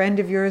a friend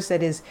of yours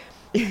that is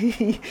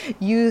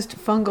used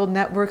fungal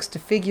networks to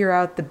figure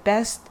out the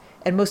best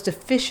and most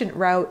efficient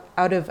route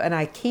out of an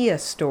IKEA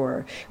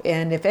store.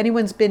 And if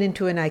anyone's been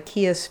into an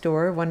IKEA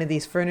store, one of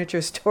these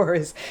furniture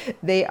stores,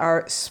 they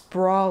are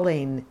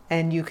sprawling,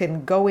 and you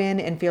can go in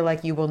and feel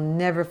like you will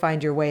never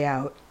find your way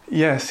out.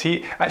 Yes,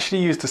 he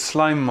actually used a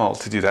slime mold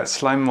to do that.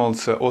 Slime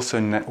molds are also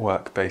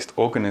network-based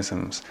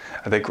organisms.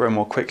 They grow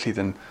more quickly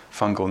than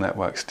fungal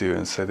networks do,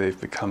 and so they've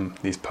become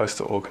these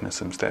poster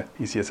organisms. They're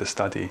easier to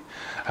study.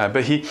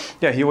 But he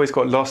always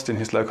got lost in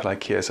his local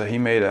IKEA, so he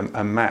made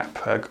a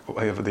map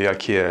of the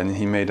IKEA, and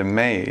he made a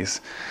maze,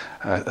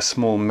 a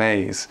small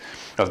maze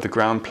of the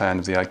ground plan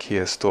of the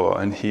IKEA store,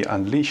 and he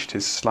unleashed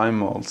his slime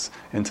molds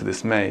into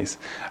this maze,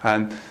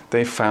 and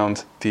they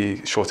found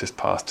the shortest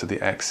path to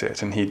the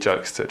exit, and he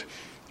jokes that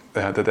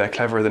they're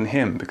cleverer than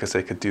him because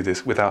they could do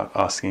this without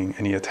asking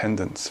any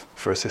attendants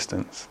for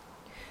assistance.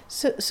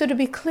 So to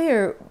be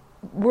clear,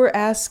 we're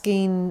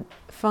asking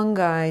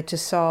fungi to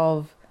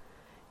solve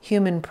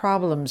human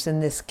problems in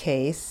this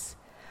case.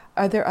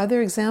 Are there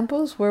other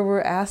examples where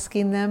we're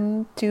asking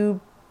them to,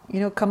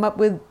 come up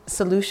with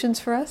solutions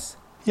for us?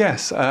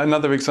 Yes,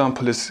 another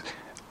example is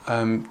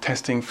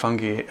testing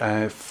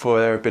fungi for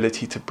their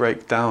ability to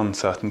break down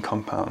certain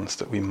compounds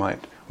that we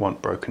might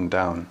want broken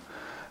down.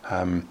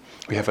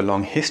 We have a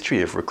long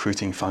history of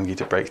recruiting fungi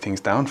to break things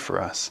down for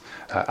us.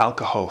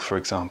 Alcohol, for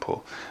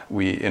example.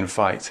 We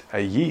invite a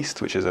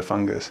yeast, which is a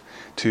fungus,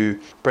 to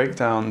break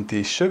down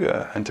the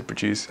sugar and to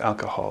produce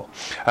alcohol.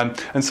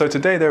 And so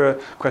today there are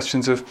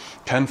questions of,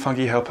 can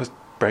fungi help us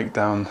break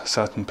down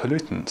certain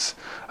pollutants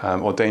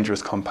or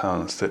dangerous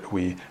compounds that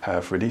we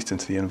have released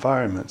into the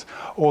environment,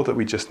 or that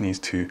we just need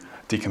to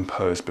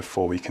decompose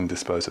before we can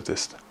dispose of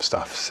this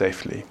stuff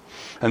safely.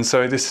 And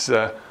so this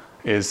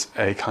is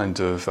a kind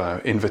of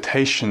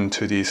invitation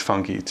to these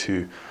fungi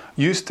to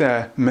use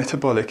their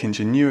metabolic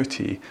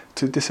ingenuity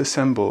to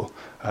disassemble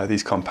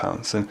these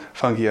compounds. And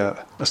fungi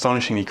are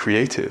astonishingly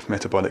creative,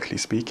 metabolically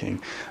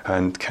speaking,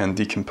 and can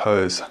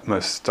decompose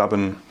most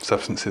stubborn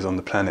substances on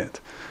the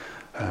planet.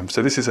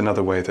 So this is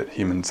another way that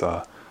humans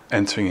are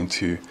entering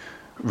into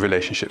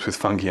relationships with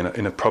fungi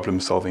in a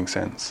problem-solving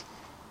sense.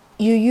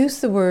 You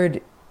used the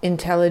word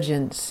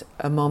intelligence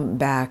a moment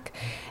back,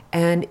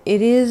 and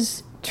it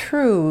is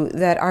true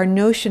that our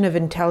notion of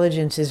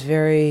intelligence is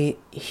very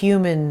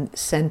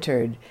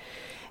human-centered.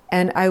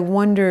 And I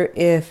wonder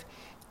if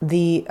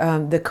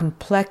the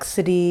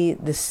complexity,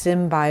 the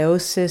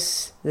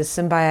symbiosis, the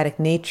symbiotic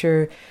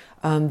nature,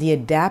 the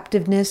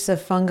adaptiveness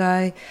of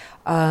fungi,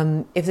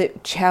 if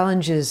it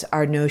challenges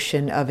our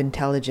notion of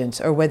intelligence,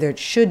 or whether it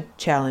should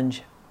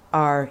challenge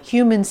our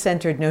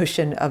human-centered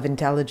notion of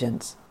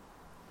intelligence.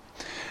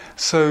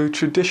 So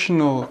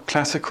traditional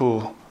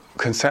classical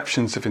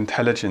conceptions of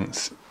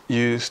intelligence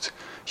used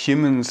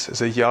humans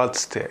as a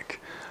yardstick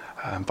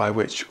by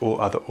which all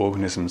other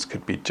organisms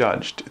could be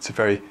judged. It's a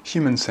very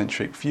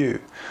human-centric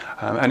view.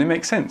 And it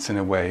makes sense in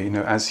a way.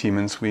 As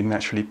humans, we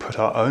naturally put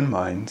our own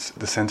minds at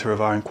the center of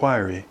our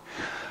inquiry.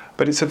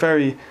 But it's a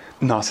very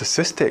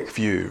narcissistic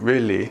view,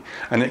 really,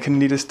 and it can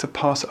lead us to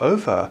pass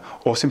over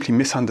or simply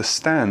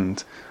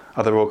misunderstand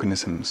other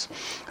organisms.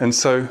 And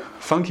so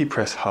fungi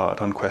press hard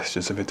on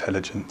questions of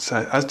intelligence,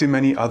 as do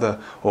many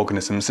other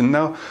organisms. And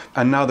now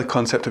the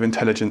concept of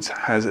intelligence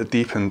has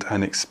deepened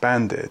and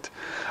expanded.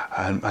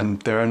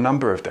 And there are a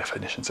number of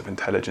definitions of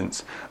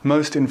intelligence.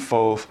 Most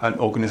involve an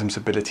organism's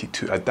ability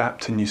to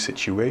adapt to new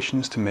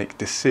situations, to make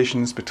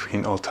decisions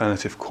between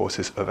alternative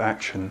courses of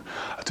action,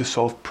 to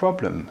solve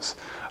problems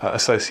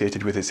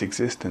associated with its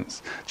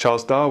existence.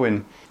 Charles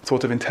Darwin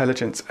thought of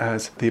intelligence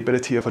as the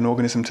ability of an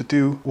organism to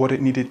do what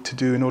it needed to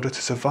do in order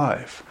to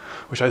survive,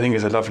 which I think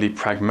is a lovely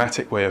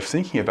pragmatic way of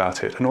thinking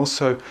about it, and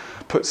also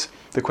puts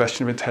the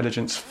question of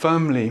intelligence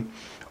firmly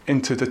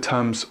into the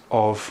terms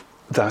of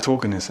that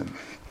organism.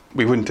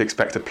 We wouldn't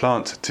expect a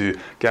plant to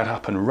get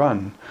up and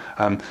run.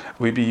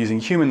 We'd be using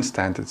human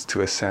standards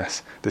to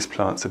assess this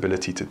plant's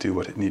ability to do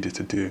what it needed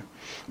to do.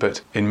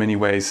 But in many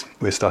ways,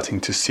 we're starting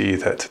to see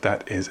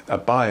that is a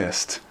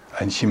biased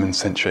and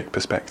human-centric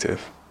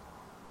perspective.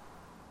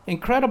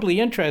 Incredibly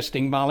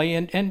interesting, Molly.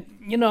 And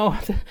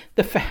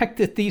the fact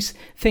that these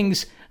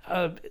things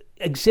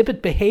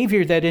exhibit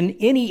behavior that in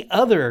any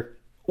other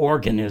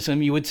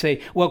organism you would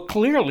say, well,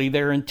 clearly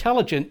they're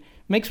intelligent,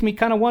 makes me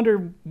kind of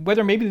wonder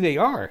whether maybe they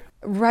are.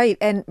 Right.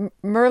 And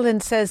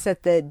Merlin says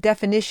that the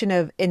definition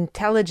of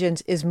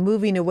intelligence is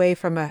moving away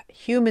from a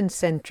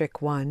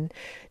human-centric one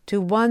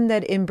to one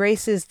that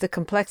embraces the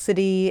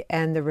complexity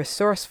and the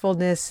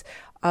resourcefulness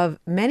of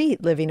many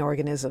living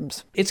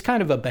organisms. It's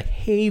kind of a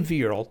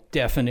behavioral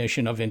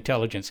definition of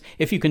intelligence.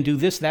 If you can do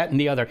this, that, and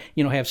the other,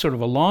 have sort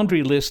of a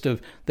laundry list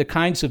of the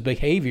kinds of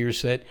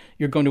behaviors that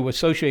you're going to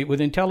associate with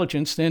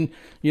intelligence, then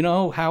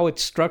how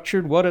it's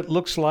structured, what it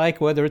looks like,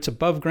 whether it's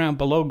above ground,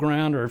 below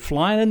ground, or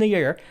flying in the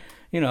air,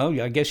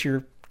 I guess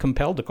you're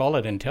compelled to call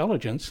it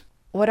intelligence.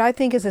 What I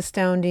think is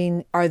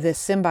astounding are the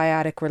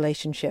symbiotic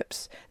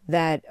relationships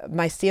that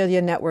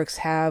mycelia networks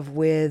have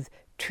with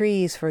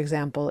trees, for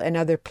example, and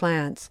other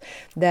plants,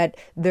 that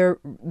their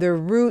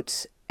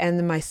roots and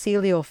the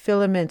mycelial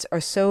filaments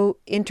are so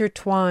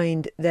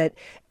intertwined that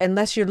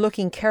unless you're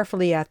looking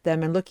carefully at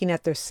them and looking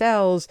at their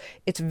cells,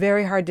 it's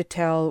very hard to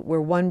tell where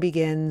one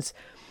begins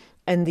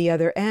and the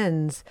other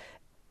ends,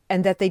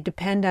 and that they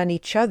depend on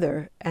each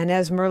other. And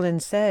as Merlin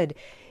said,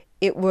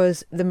 it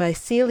was the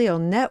mycelial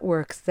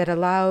networks that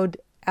allowed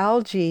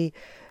algae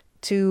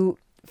to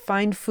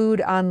find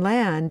food on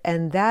land,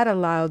 and that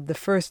allowed the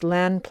first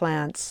land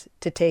plants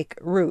to take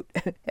root,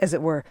 as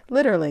it were,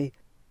 literally.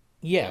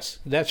 Yes,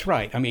 that's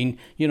right. I mean,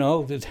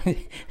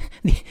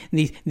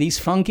 these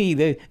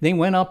fungi, they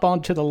went up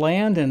onto the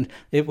land, and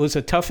it was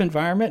a tough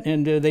environment,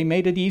 and they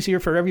made it easier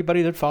for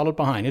everybody that followed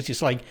behind. It's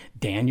just like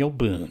Daniel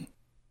Boone.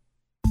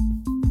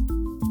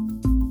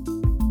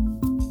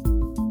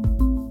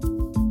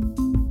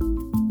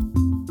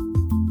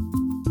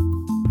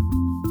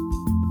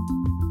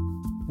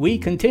 We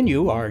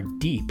continue our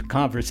deep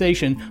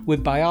conversation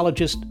with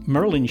biologist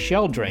Merlin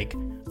Sheldrake.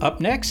 Up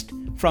next,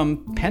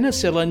 from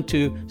penicillin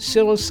to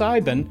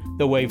psilocybin,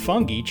 the way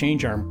fungi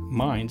change our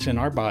minds and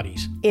our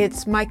bodies.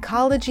 It's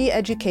Mycology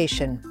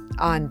Education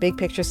on Big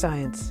Picture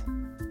Science.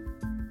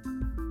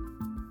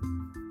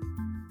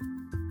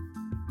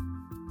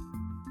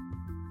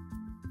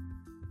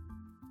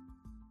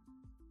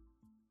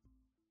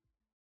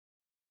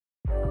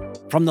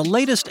 From the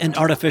latest in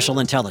artificial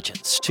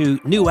intelligence to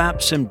new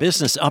apps and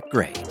business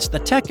upgrades, the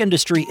tech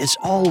industry is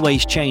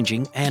always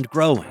changing and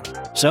growing.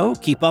 So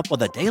keep up with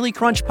the Daily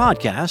Crunch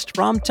podcast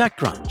from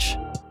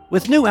TechCrunch.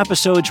 With new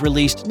episodes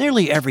released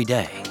nearly every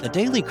day, the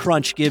Daily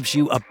Crunch gives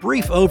you a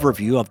brief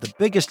overview of the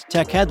biggest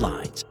tech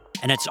headlines,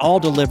 and it's all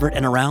delivered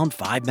in around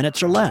 5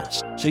 minutes or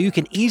less, so you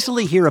can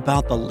easily hear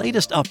about the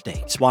latest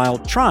updates while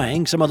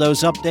trying some of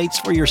those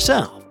updates for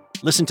yourself.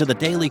 Listen to the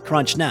Daily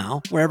Crunch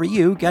now, wherever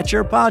you get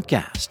your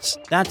podcasts.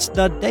 That's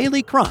the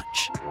Daily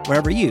Crunch,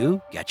 wherever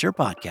you get your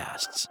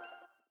podcasts.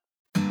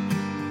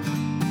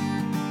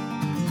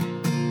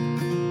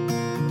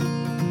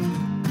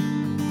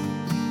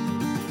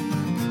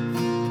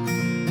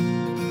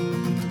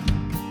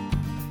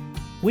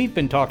 We've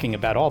been talking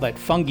about all that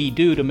fungi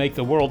do to make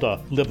the world a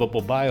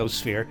livable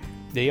biosphere.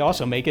 They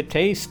also make it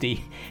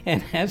tasty.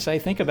 And as I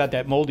think about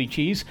that moldy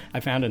cheese I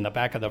found in the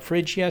back of the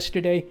fridge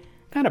yesterday,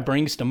 kind of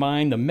brings to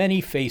mind the many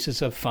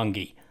faces of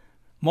fungi.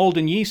 Mold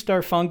and yeast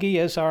are fungi,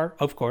 as are,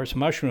 of course,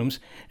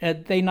 mushrooms.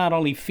 They not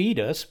only feed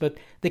us, but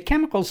the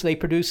chemicals they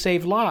produce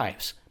save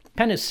lives.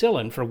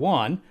 Penicillin, for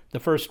one, the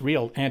first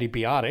real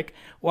antibiotic,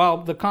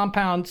 while the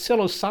compound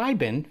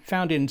psilocybin,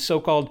 found in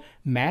so-called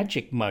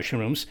magic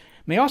mushrooms,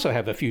 may also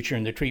have a future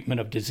in the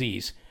treatment of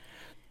disease.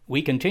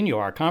 We continue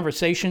our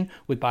conversation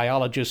with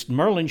biologist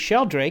Merlin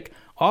Sheldrake,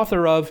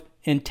 author of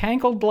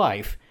Entangled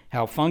Life: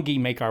 How Fungi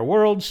Make Our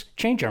Worlds,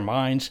 Change Our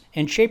Minds,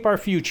 and Shape Our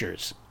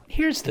Futures.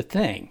 Here's the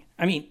thing.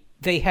 I mean,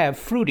 they have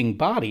fruiting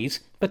bodies,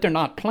 but they're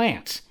not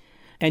plants.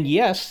 And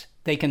yes,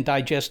 they can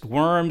digest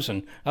worms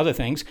and other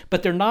things,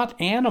 but they're not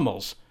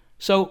animals.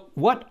 So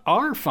what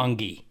are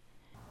fungi?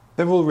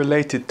 They're all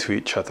related to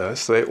each other,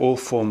 so they all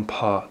form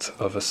part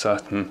of a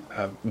certain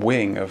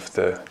wing of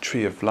the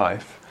tree of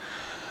life.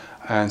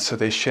 And so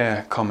they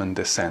share common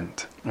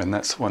descent. And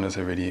that's one of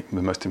the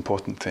most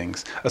important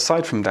things.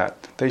 Aside from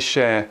that, they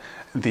share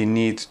the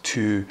need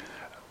to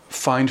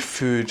find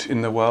food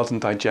in the world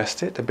and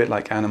digest it, a bit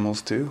like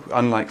animals do.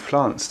 Unlike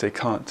plants, they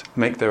can't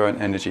make their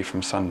own energy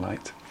from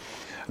sunlight.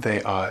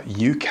 They are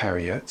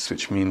eukaryotes,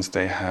 which means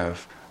they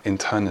have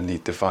internally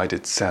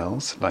divided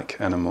cells, like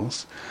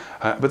animals.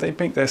 But they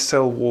make their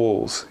cell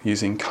walls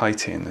using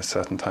chitin, a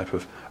certain type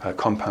of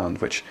compound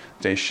which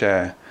they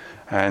share.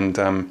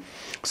 And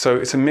so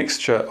it's a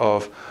mixture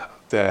of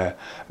their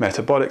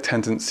metabolic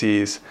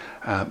tendencies,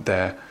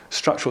 their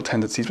structural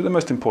tendencies, but the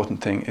most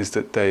important thing is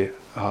that they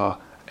are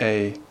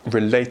a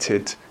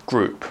related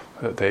group,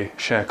 that they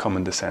share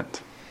common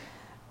descent.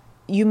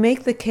 You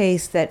make the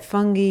case that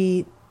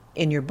fungi,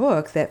 in your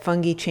book, that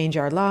fungi change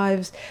our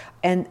lives,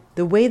 and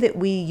the way that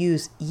we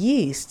use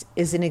yeast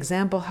is an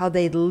example how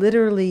they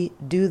literally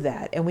do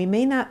that. And we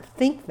may not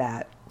think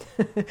that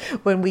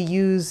when we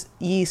use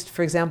yeast,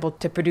 for example,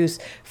 to produce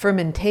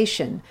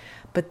fermentation,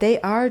 but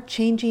they are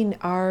changing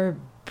our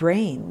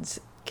brains.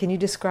 Can you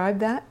describe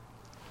that?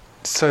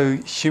 So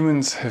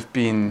humans have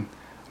been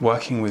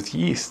working with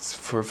yeasts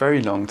for a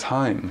very long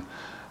time.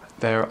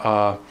 There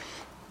are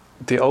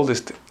the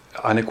oldest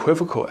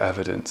unequivocal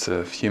evidence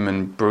of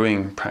human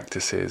brewing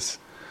practices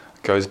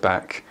goes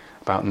back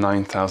about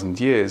 9,000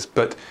 years,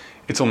 but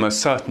it's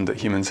almost certain that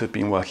humans have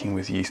been working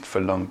with yeast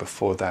for long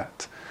before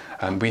that.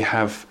 We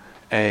have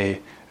a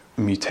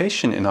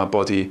mutation in our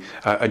body,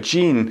 a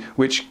gene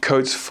which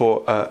codes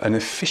for an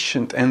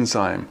efficient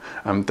enzyme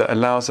that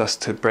allows us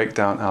to break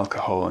down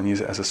alcohol and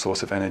use it as a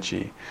source of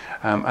energy.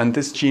 And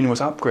this gene was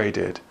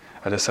upgraded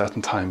at a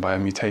certain time by a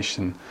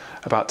mutation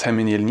about 10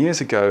 million years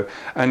ago,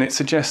 and it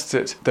suggests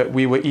that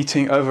we were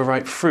eating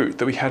overripe fruit,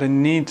 that we had a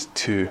need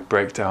to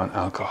break down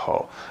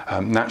alcohol,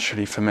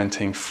 naturally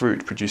fermenting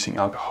fruit, producing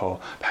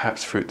alcohol,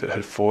 perhaps fruit that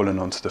had fallen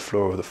onto the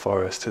floor of the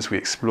forest as we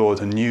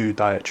explored a new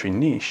dietary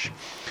niche.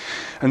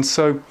 And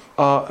so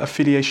our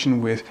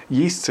affiliation with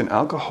yeasts and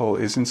alcohol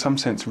is in some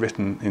sense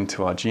written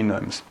into our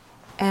genomes.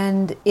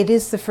 And it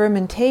is the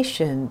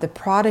fermentation, the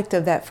product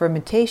of that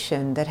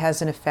fermentation, that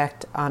has an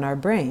effect on our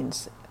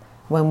brains.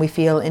 When we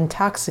feel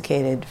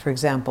intoxicated, for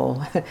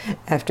example,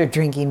 after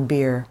drinking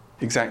beer.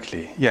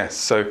 Exactly, yes.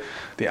 So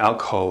the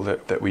alcohol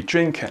that we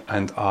drink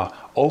and are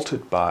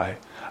altered by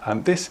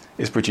This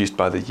is produced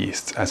by the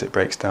yeast as it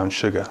breaks down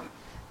sugar.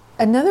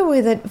 Another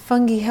way that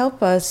fungi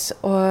help us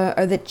or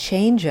that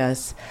change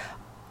us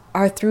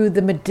are through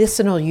the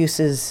medicinal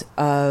uses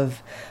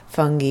of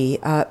fungi.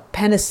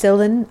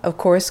 Penicillin, of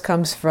course,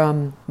 comes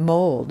from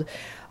mold.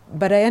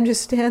 But I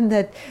understand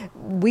that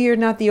we are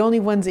not the only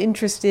ones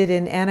interested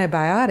in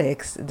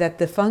antibiotics, that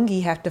the fungi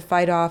have to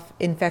fight off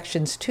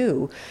infections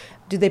too.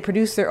 Do they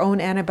produce their own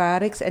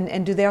antibiotics,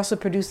 and do they also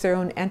produce their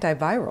own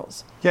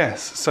antivirals?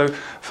 Yes, so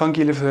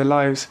fungi live their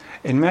lives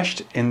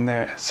enmeshed in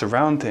their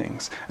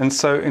surroundings, and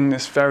so in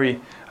this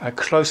very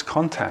close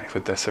contact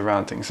with their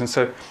surroundings. And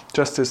so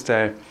just as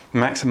they're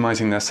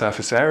maximizing their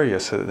surface area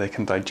so that they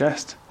can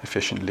digest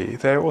efficiently,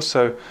 they're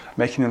also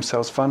making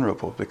themselves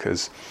vulnerable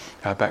because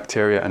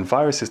bacteria and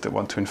viruses that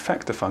want to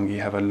infect the fungi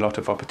have a lot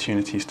of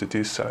opportunities to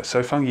do so.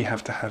 So fungi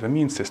have to have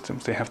immune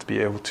systems. They have to be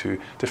able to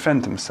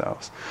defend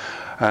themselves.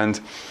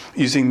 And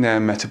using their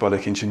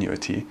metabolic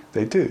ingenuity,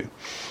 they do.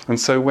 And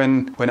so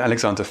when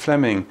Alexander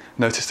Fleming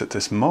noticed that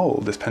this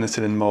mold, this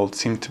penicillin mold,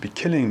 seemed to be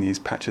killing these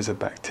patches of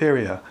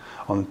bacteria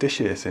on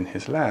dishes in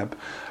his lab,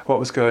 what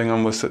was going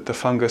on was that the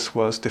fungus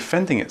was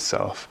defending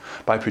itself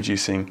by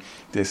producing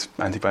this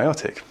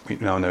antibiotic. We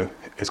now know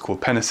it's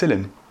called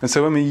penicillin. And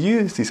so when we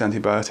use these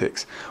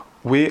antibiotics,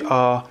 we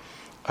are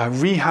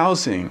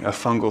rehousing a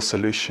fungal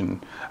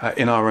solution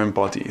in our own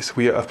bodies.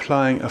 We are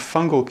applying a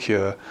fungal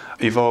cure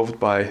evolved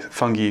by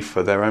fungi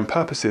for their own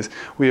purposes.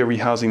 We are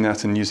rehousing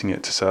that and using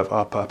it to serve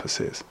our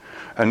purposes.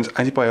 And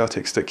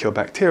antibiotics that kill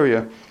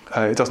bacteria,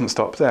 it doesn't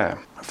stop there.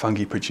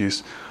 Fungi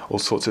produce all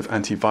sorts of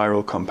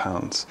antiviral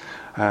compounds,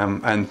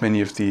 and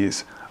many of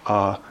these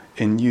are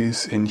in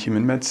use in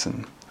human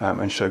medicine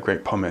and show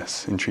great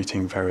promise in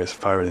treating various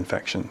viral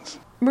infections.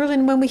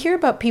 Merlin, when we hear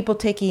about people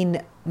taking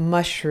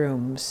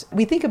mushrooms,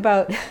 we think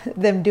about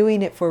them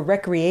doing it for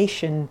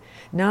recreation,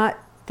 not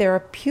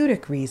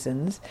therapeutic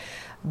reasons.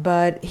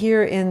 But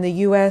here in the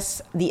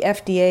U.S., the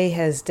FDA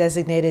has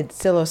designated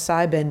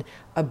psilocybin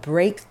a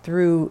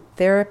breakthrough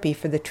therapy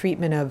for the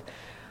treatment of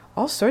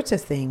all sorts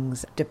of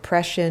things,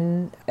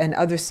 depression and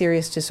other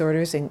serious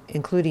disorders,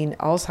 including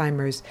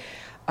Alzheimer's.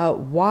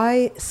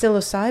 Why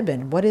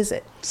psilocybin? What is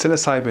it?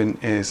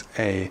 Psilocybin is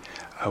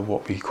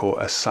what we call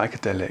a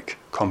psychedelic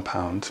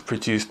compound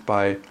produced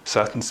by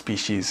certain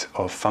species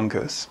of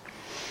fungus,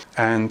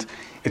 and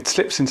it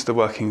slips into the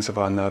workings of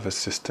our nervous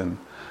system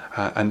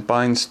and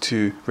binds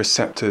to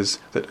receptors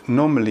that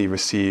normally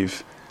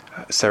receive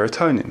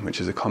serotonin,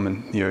 which is a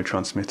common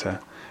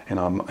neurotransmitter in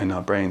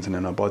our brains and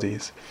in our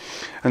bodies.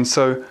 And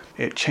so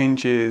it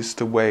changes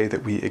the way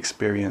that we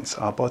experience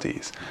our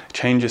bodies,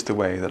 changes the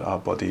way that our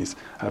bodies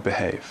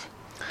behave.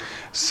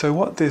 So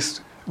what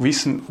this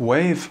recent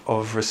wave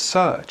of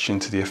research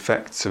into the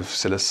effects of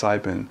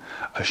psilocybin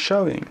are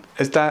showing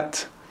is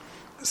that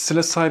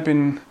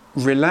psilocybin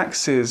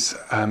relaxes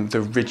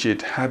the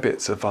rigid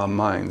habits of our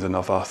minds and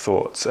of our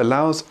thoughts,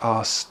 allows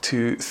us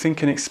to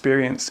think and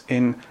experience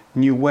in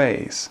new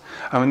ways.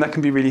 And that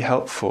can be really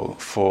helpful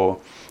for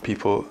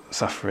people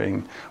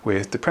suffering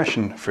with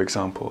depression, for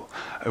example.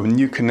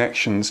 New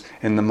connections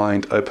in the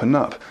mind open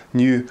up,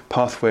 new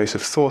pathways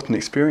of thought and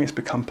experience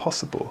become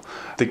possible.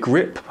 The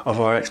grip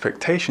of our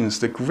expectations,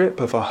 the grip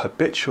of our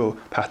habitual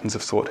patterns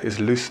of thought is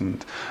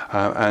loosened,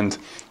 and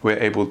we're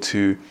able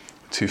to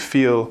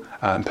feel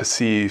and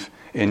perceive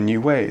in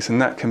new ways,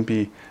 and that can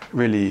be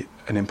really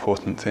an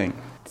important thing.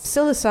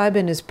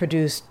 Psilocybin is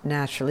produced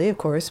naturally, of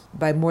course,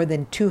 by more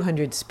than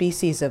 200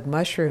 species of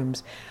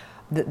mushrooms.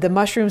 The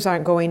mushrooms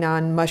aren't going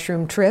on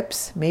mushroom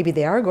trips. Maybe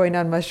they are going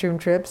on mushroom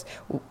trips.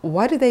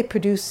 Why do they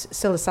produce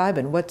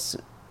psilocybin?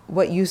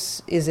 What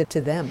use is it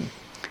to them?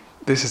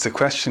 This is a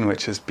question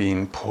which has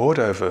been pored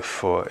over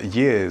for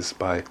years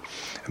by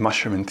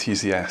mushroom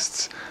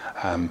enthusiasts,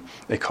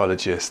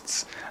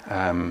 ecologists,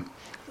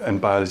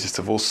 and biologists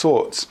of all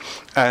sorts.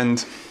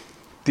 And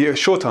the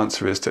short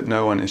answer is that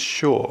no one is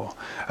sure.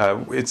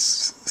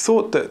 It's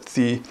thought that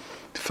the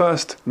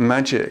first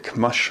magic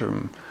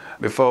mushroom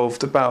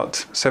evolved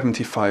about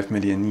 75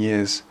 million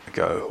years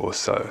ago or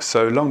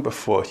so long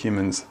before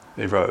humans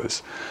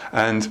arose.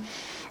 And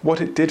what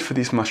it did for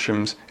these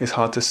mushrooms is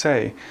hard to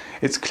say.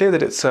 It's clear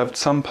that it served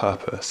some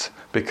purpose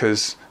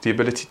because the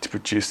ability to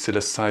produce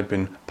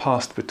psilocybin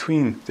passed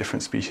between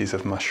different species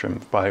of mushroom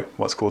by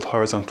what's called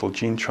horizontal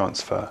gene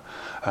transfer.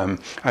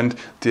 And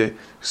the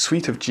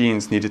suite of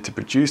genes needed to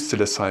produce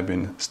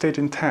psilocybin stayed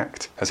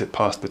intact as it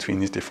passed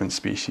between these different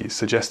species,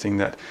 suggesting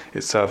that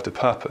it served a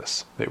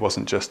purpose. It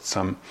wasn't just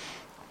some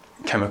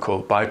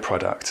chemical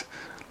byproduct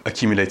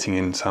accumulating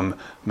in some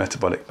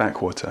metabolic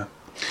backwater.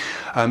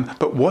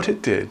 But what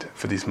it did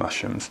for these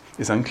mushrooms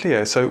is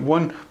unclear. So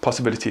one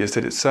possibility is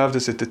that it served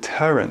as a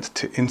deterrent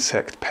to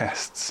insect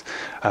pests,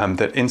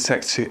 that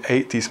insects who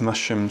ate these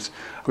mushrooms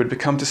would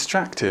become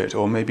distracted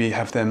or maybe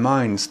have their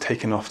minds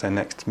taken off their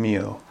next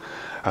meal.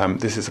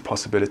 This is a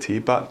possibility,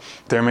 but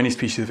there are many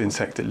species of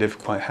insect that live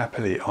quite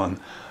happily on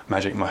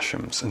magic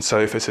mushrooms. And so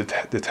if it's a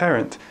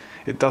deterrent,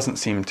 it doesn't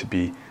seem to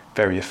be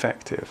very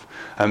effective.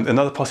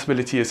 Another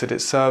possibility is that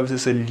it serves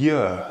as a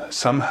lure,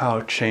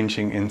 somehow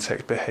changing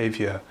insect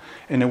behavior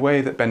in a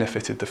way that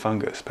benefited the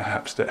fungus,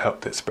 perhaps that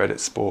helped it spread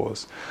its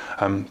spores.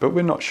 But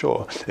we're not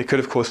sure. It could,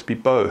 of course, be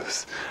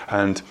both,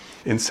 and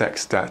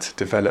insects that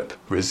develop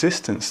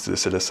resistance to the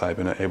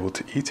psilocybin are able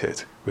to eat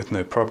it with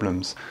no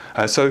problems.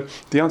 So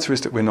the answer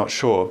is that we're not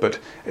sure, but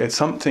it's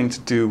something to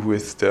do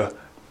with the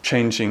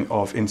changing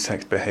of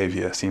insect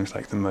behavior seems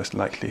like the most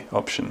likely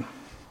option.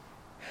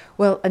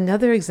 Well,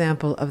 another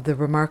example of the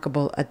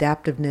remarkable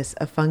adaptiveness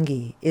of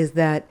fungi is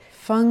that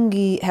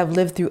fungi have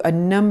lived through a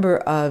number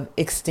of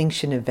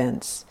extinction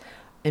events.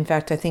 In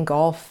fact, I think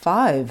all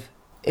 5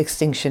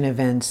 extinction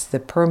events, the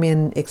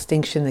Permian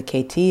extinction, the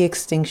KT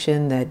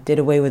extinction that did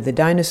away with the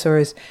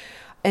dinosaurs.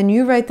 And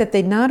you write that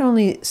they not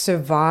only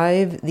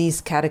survive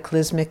these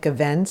cataclysmic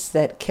events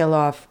that kill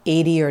off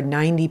 80 or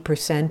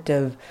 90%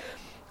 of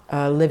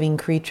living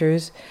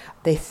creatures,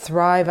 they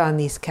thrive on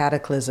these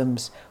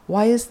cataclysms.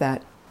 Why is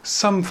that?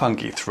 Some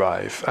fungi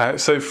thrive.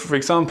 So, for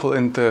example,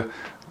 in the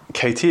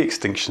KT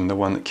extinction, the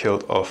one that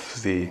killed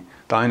off the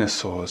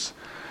dinosaurs,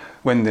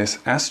 when this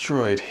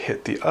asteroid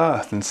hit the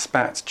Earth and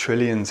spat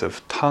trillions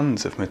of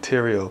tons of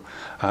material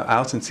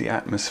out into the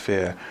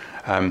atmosphere,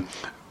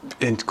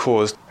 it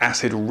caused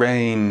acid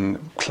rain,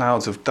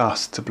 clouds of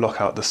dust to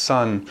block out the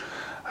sun.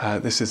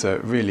 This is a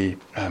really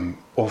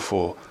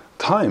awful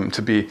time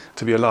to be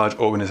a large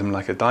organism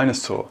like a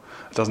dinosaur.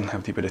 It doesn't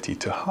have the ability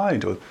to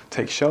hide or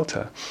take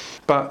shelter.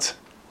 But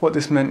what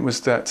this meant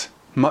was that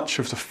much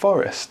of the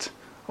forest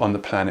on the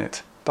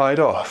planet died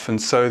off,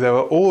 and so there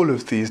were all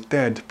of these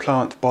dead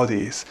plant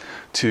bodies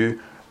to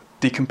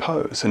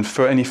decompose. And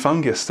for any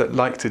fungus that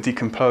liked to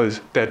decompose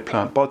dead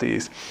plant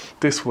bodies,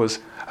 this was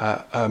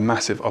a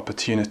massive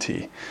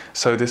opportunity.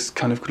 So this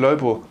kind of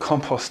global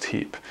compost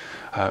heap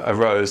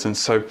arose, and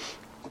so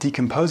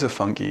decomposer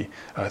fungi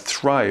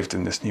thrived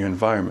in this new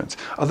environment.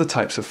 Other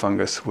types of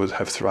fungus would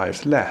have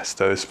thrived less,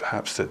 those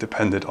perhaps that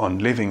depended on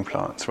living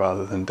plants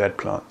rather than dead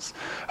plants.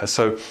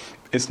 So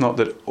it's not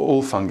that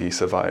all fungi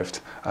survived,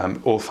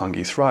 all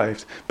fungi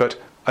thrived, but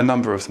a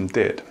number of them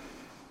did.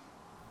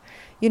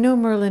 You know,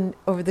 Merlin,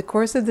 over the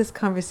course of this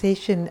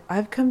conversation,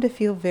 I've come to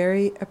feel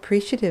very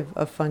appreciative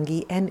of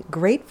fungi and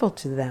grateful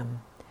to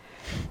them.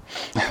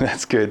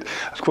 That's good.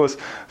 Of course,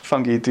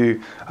 fungi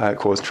do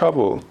cause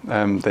trouble.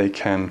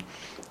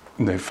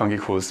 Fungi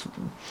cause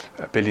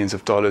billions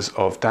of dollars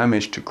of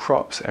damage to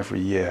crops every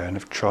year and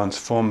have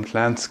transformed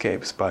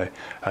landscapes by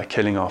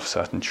killing off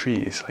certain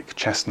trees, like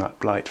chestnut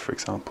blight, for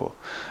example.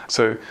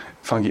 So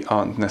fungi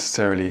aren't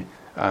necessarily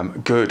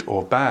good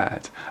or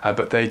bad,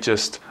 but they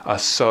just are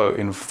so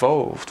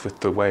involved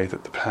with the way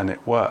that the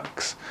planet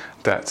works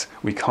that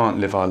we can't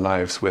live our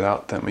lives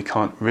without them. We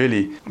can't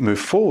really move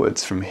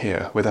forwards from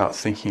here without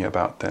thinking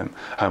about them,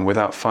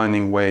 without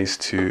finding ways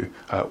to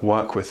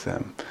work with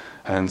them.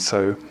 And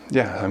so,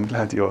 yeah, I'm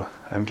glad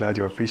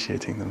you're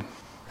appreciating them.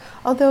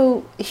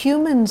 Although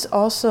humans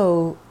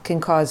also can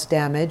cause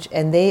damage,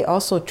 and they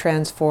also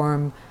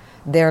transform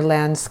their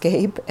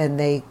landscape, and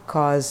they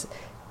cause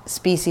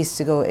species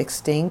to go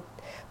extinct.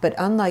 But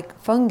unlike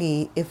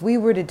fungi, if we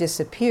were to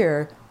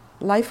disappear,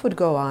 life would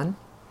go on.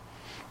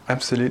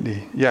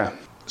 Absolutely, yeah.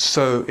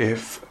 So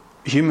if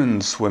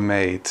humans were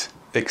made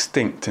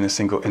extinct in a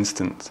single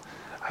instant,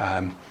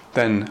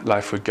 then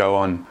life would go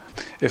on.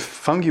 If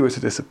fungi were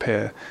to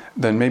disappear,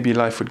 then maybe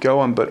life would go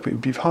on, but it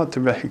would be hard to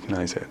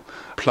recognize it.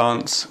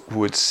 Plants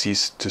would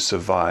cease to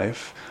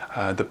survive.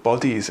 The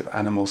bodies of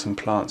animals and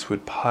plants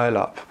would pile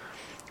up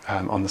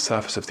on the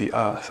surface of the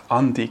earth,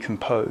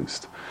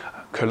 undecomposed,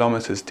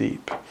 kilometers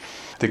deep.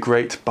 The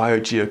great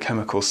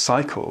biogeochemical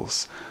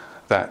cycles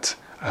that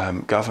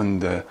govern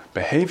the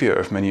behavior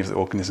of many of the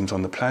organisms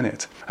on the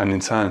planet, and in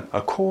turn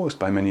are caused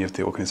by many of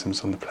the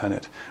organisms on the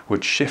planet,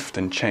 would shift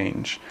and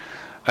change.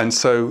 And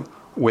so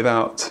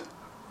without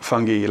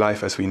fungi,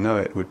 life as we know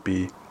it would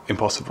be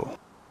impossible.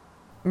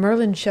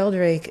 Merlin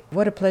Sheldrake,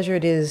 what a pleasure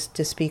it is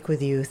to speak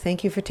with you.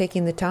 Thank you for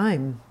taking the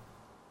time.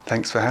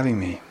 Thanks for having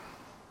me.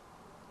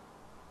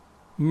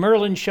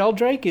 Merlin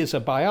Sheldrake is a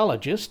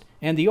biologist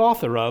and the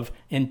author of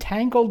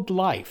Entangled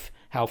Life: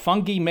 How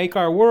Fungi Make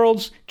Our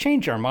Worlds,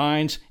 Change Our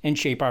Minds, and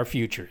Shape Our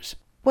Futures.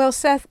 Well,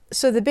 Seth,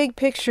 so the big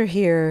picture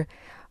here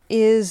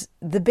is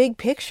the big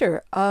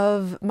picture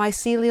of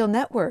mycelial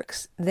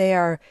networks. They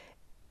are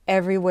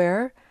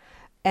everywhere,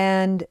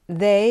 and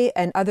they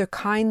and other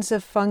kinds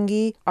of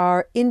fungi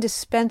are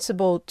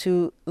indispensable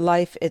to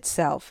life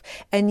itself.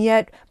 And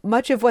yet,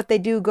 much of what they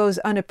do goes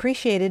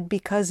unappreciated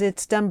because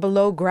it's done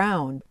below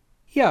ground.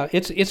 Yeah,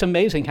 it's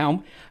amazing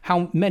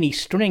how many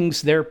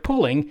strings they're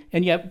pulling,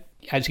 and yet,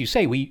 as you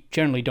say, we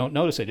generally don't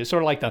notice it. It's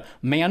sort of like the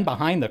man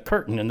behind the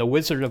curtain in The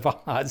Wizard of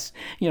Oz.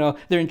 You know,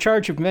 they're in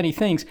charge of many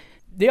things.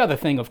 The other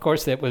thing, of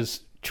course, that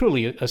was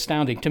truly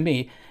astounding to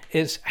me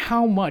is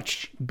how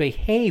much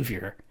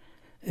behavior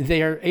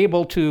they're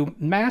able to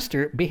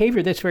master,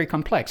 behavior that's very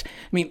complex. I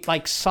mean,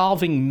 like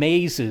solving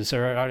mazes,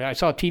 or I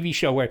saw a TV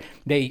show where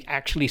they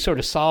actually sort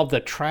of solved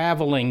the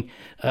traveling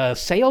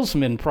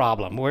salesman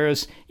problem,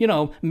 whereas,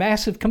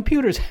 massive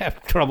computers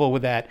have trouble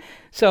with that.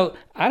 So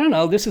I don't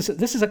know, this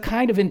is a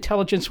kind of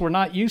intelligence we're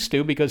not used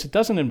to because it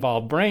doesn't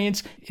involve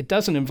brains, it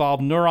doesn't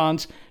involve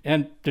neurons,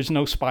 and there's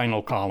no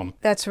spinal column.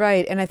 That's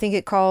right. And I think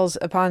it calls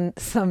upon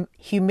some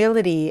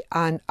humility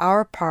on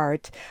our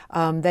part,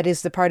 that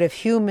is the part of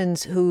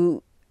humans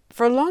who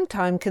for a long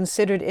time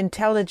considered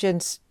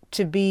intelligence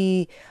to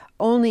be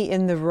only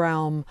in the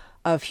realm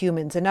of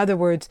humans. In other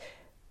words,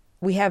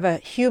 we have a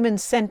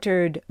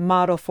human-centered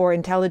model for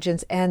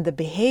intelligence, and the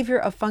behavior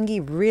of fungi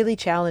really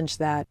challenged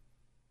that.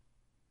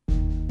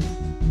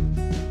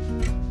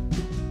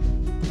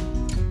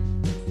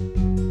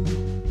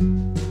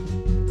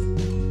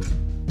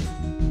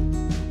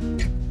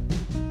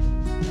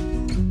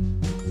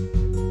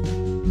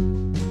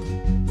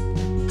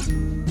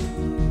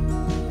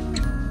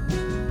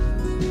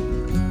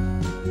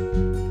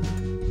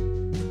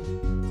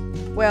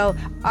 Well,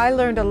 I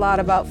learned a lot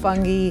about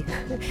fungi,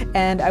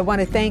 and I want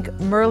to thank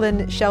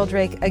Merlin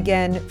Sheldrake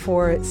again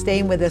for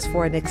staying with us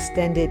for an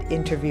extended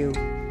interview.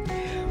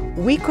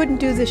 We couldn't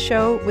do this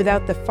show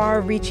without the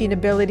far-reaching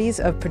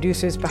abilities of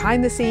producers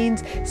behind the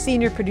scenes,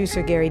 senior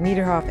producer Gary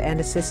Niederhoff and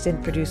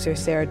assistant producer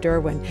Sarah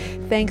Derwin.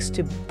 Thanks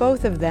to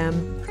both of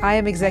them, I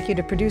am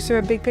executive producer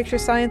of Big Picture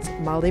Science,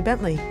 Molly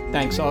Bentley.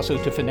 Thanks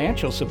also to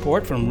financial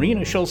support from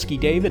Rena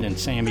Shulsky-David and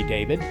Sammy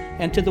David,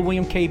 and to the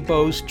William K.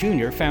 Bowes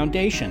Jr.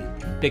 Foundation.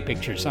 Big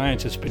Picture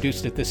Science is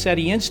produced at the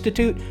SETI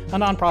Institute, a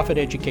nonprofit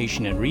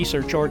education and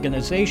research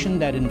organization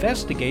that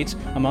investigates,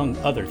 among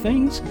other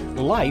things,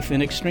 life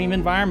in extreme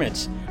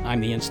environments. I'm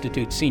the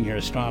Institute's senior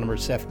astronomer,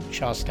 Seth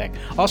Shostak.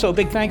 Also, a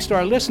big thanks to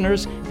our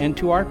listeners and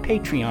to our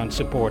Patreon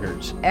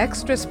supporters.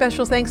 Extra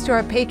special thanks to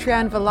our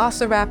Patreon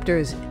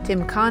Velociraptors,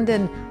 Tim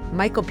Condon,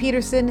 Michael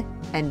Peterson,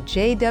 and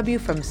JW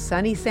from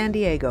sunny San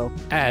Diego.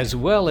 As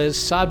well as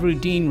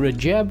Sadruddin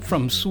Rajeb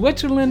from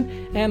Switzerland,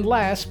 and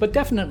last but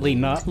definitely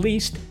not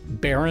least,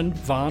 Baron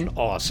von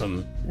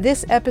Awesome.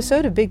 This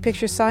episode of Big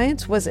Picture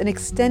Science was an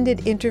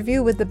extended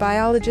interview with the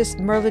biologist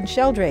Merlin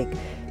Sheldrake.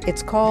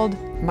 It's called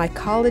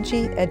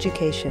Mycology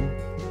Education.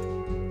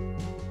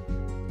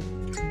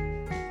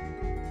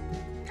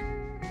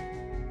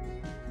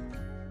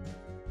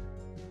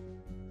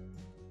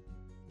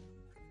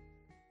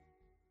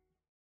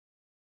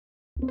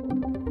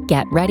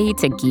 Get ready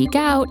to geek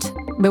out.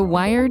 The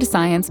Wired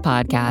Science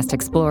Podcast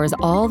explores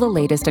all the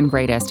latest and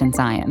greatest in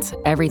science.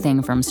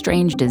 Everything from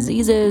strange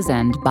diseases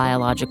and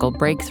biological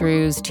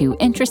breakthroughs to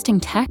interesting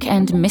tech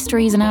and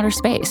mysteries in outer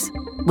space.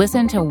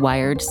 Listen to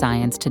Wired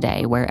Science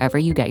today wherever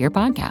you get your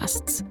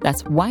podcasts.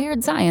 That's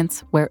Wired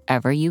Science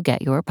wherever you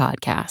get your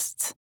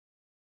podcasts.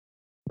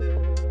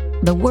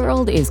 The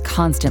world is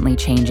constantly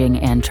changing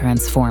and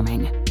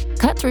transforming.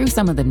 Cut through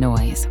some of the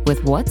noise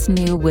with What's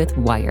New with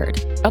Wired,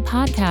 a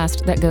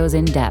podcast that goes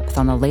in depth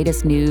on the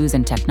latest news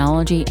in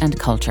technology and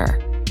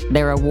culture.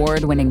 Their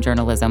award-winning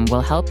journalism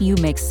will help you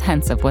make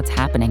sense of what's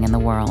happening in the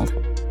world.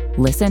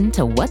 Listen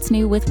to What's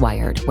New with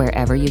Wired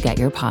wherever you get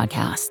your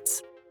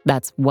podcasts.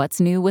 That's What's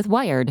New with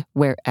Wired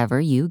wherever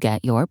you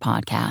get your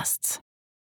podcasts.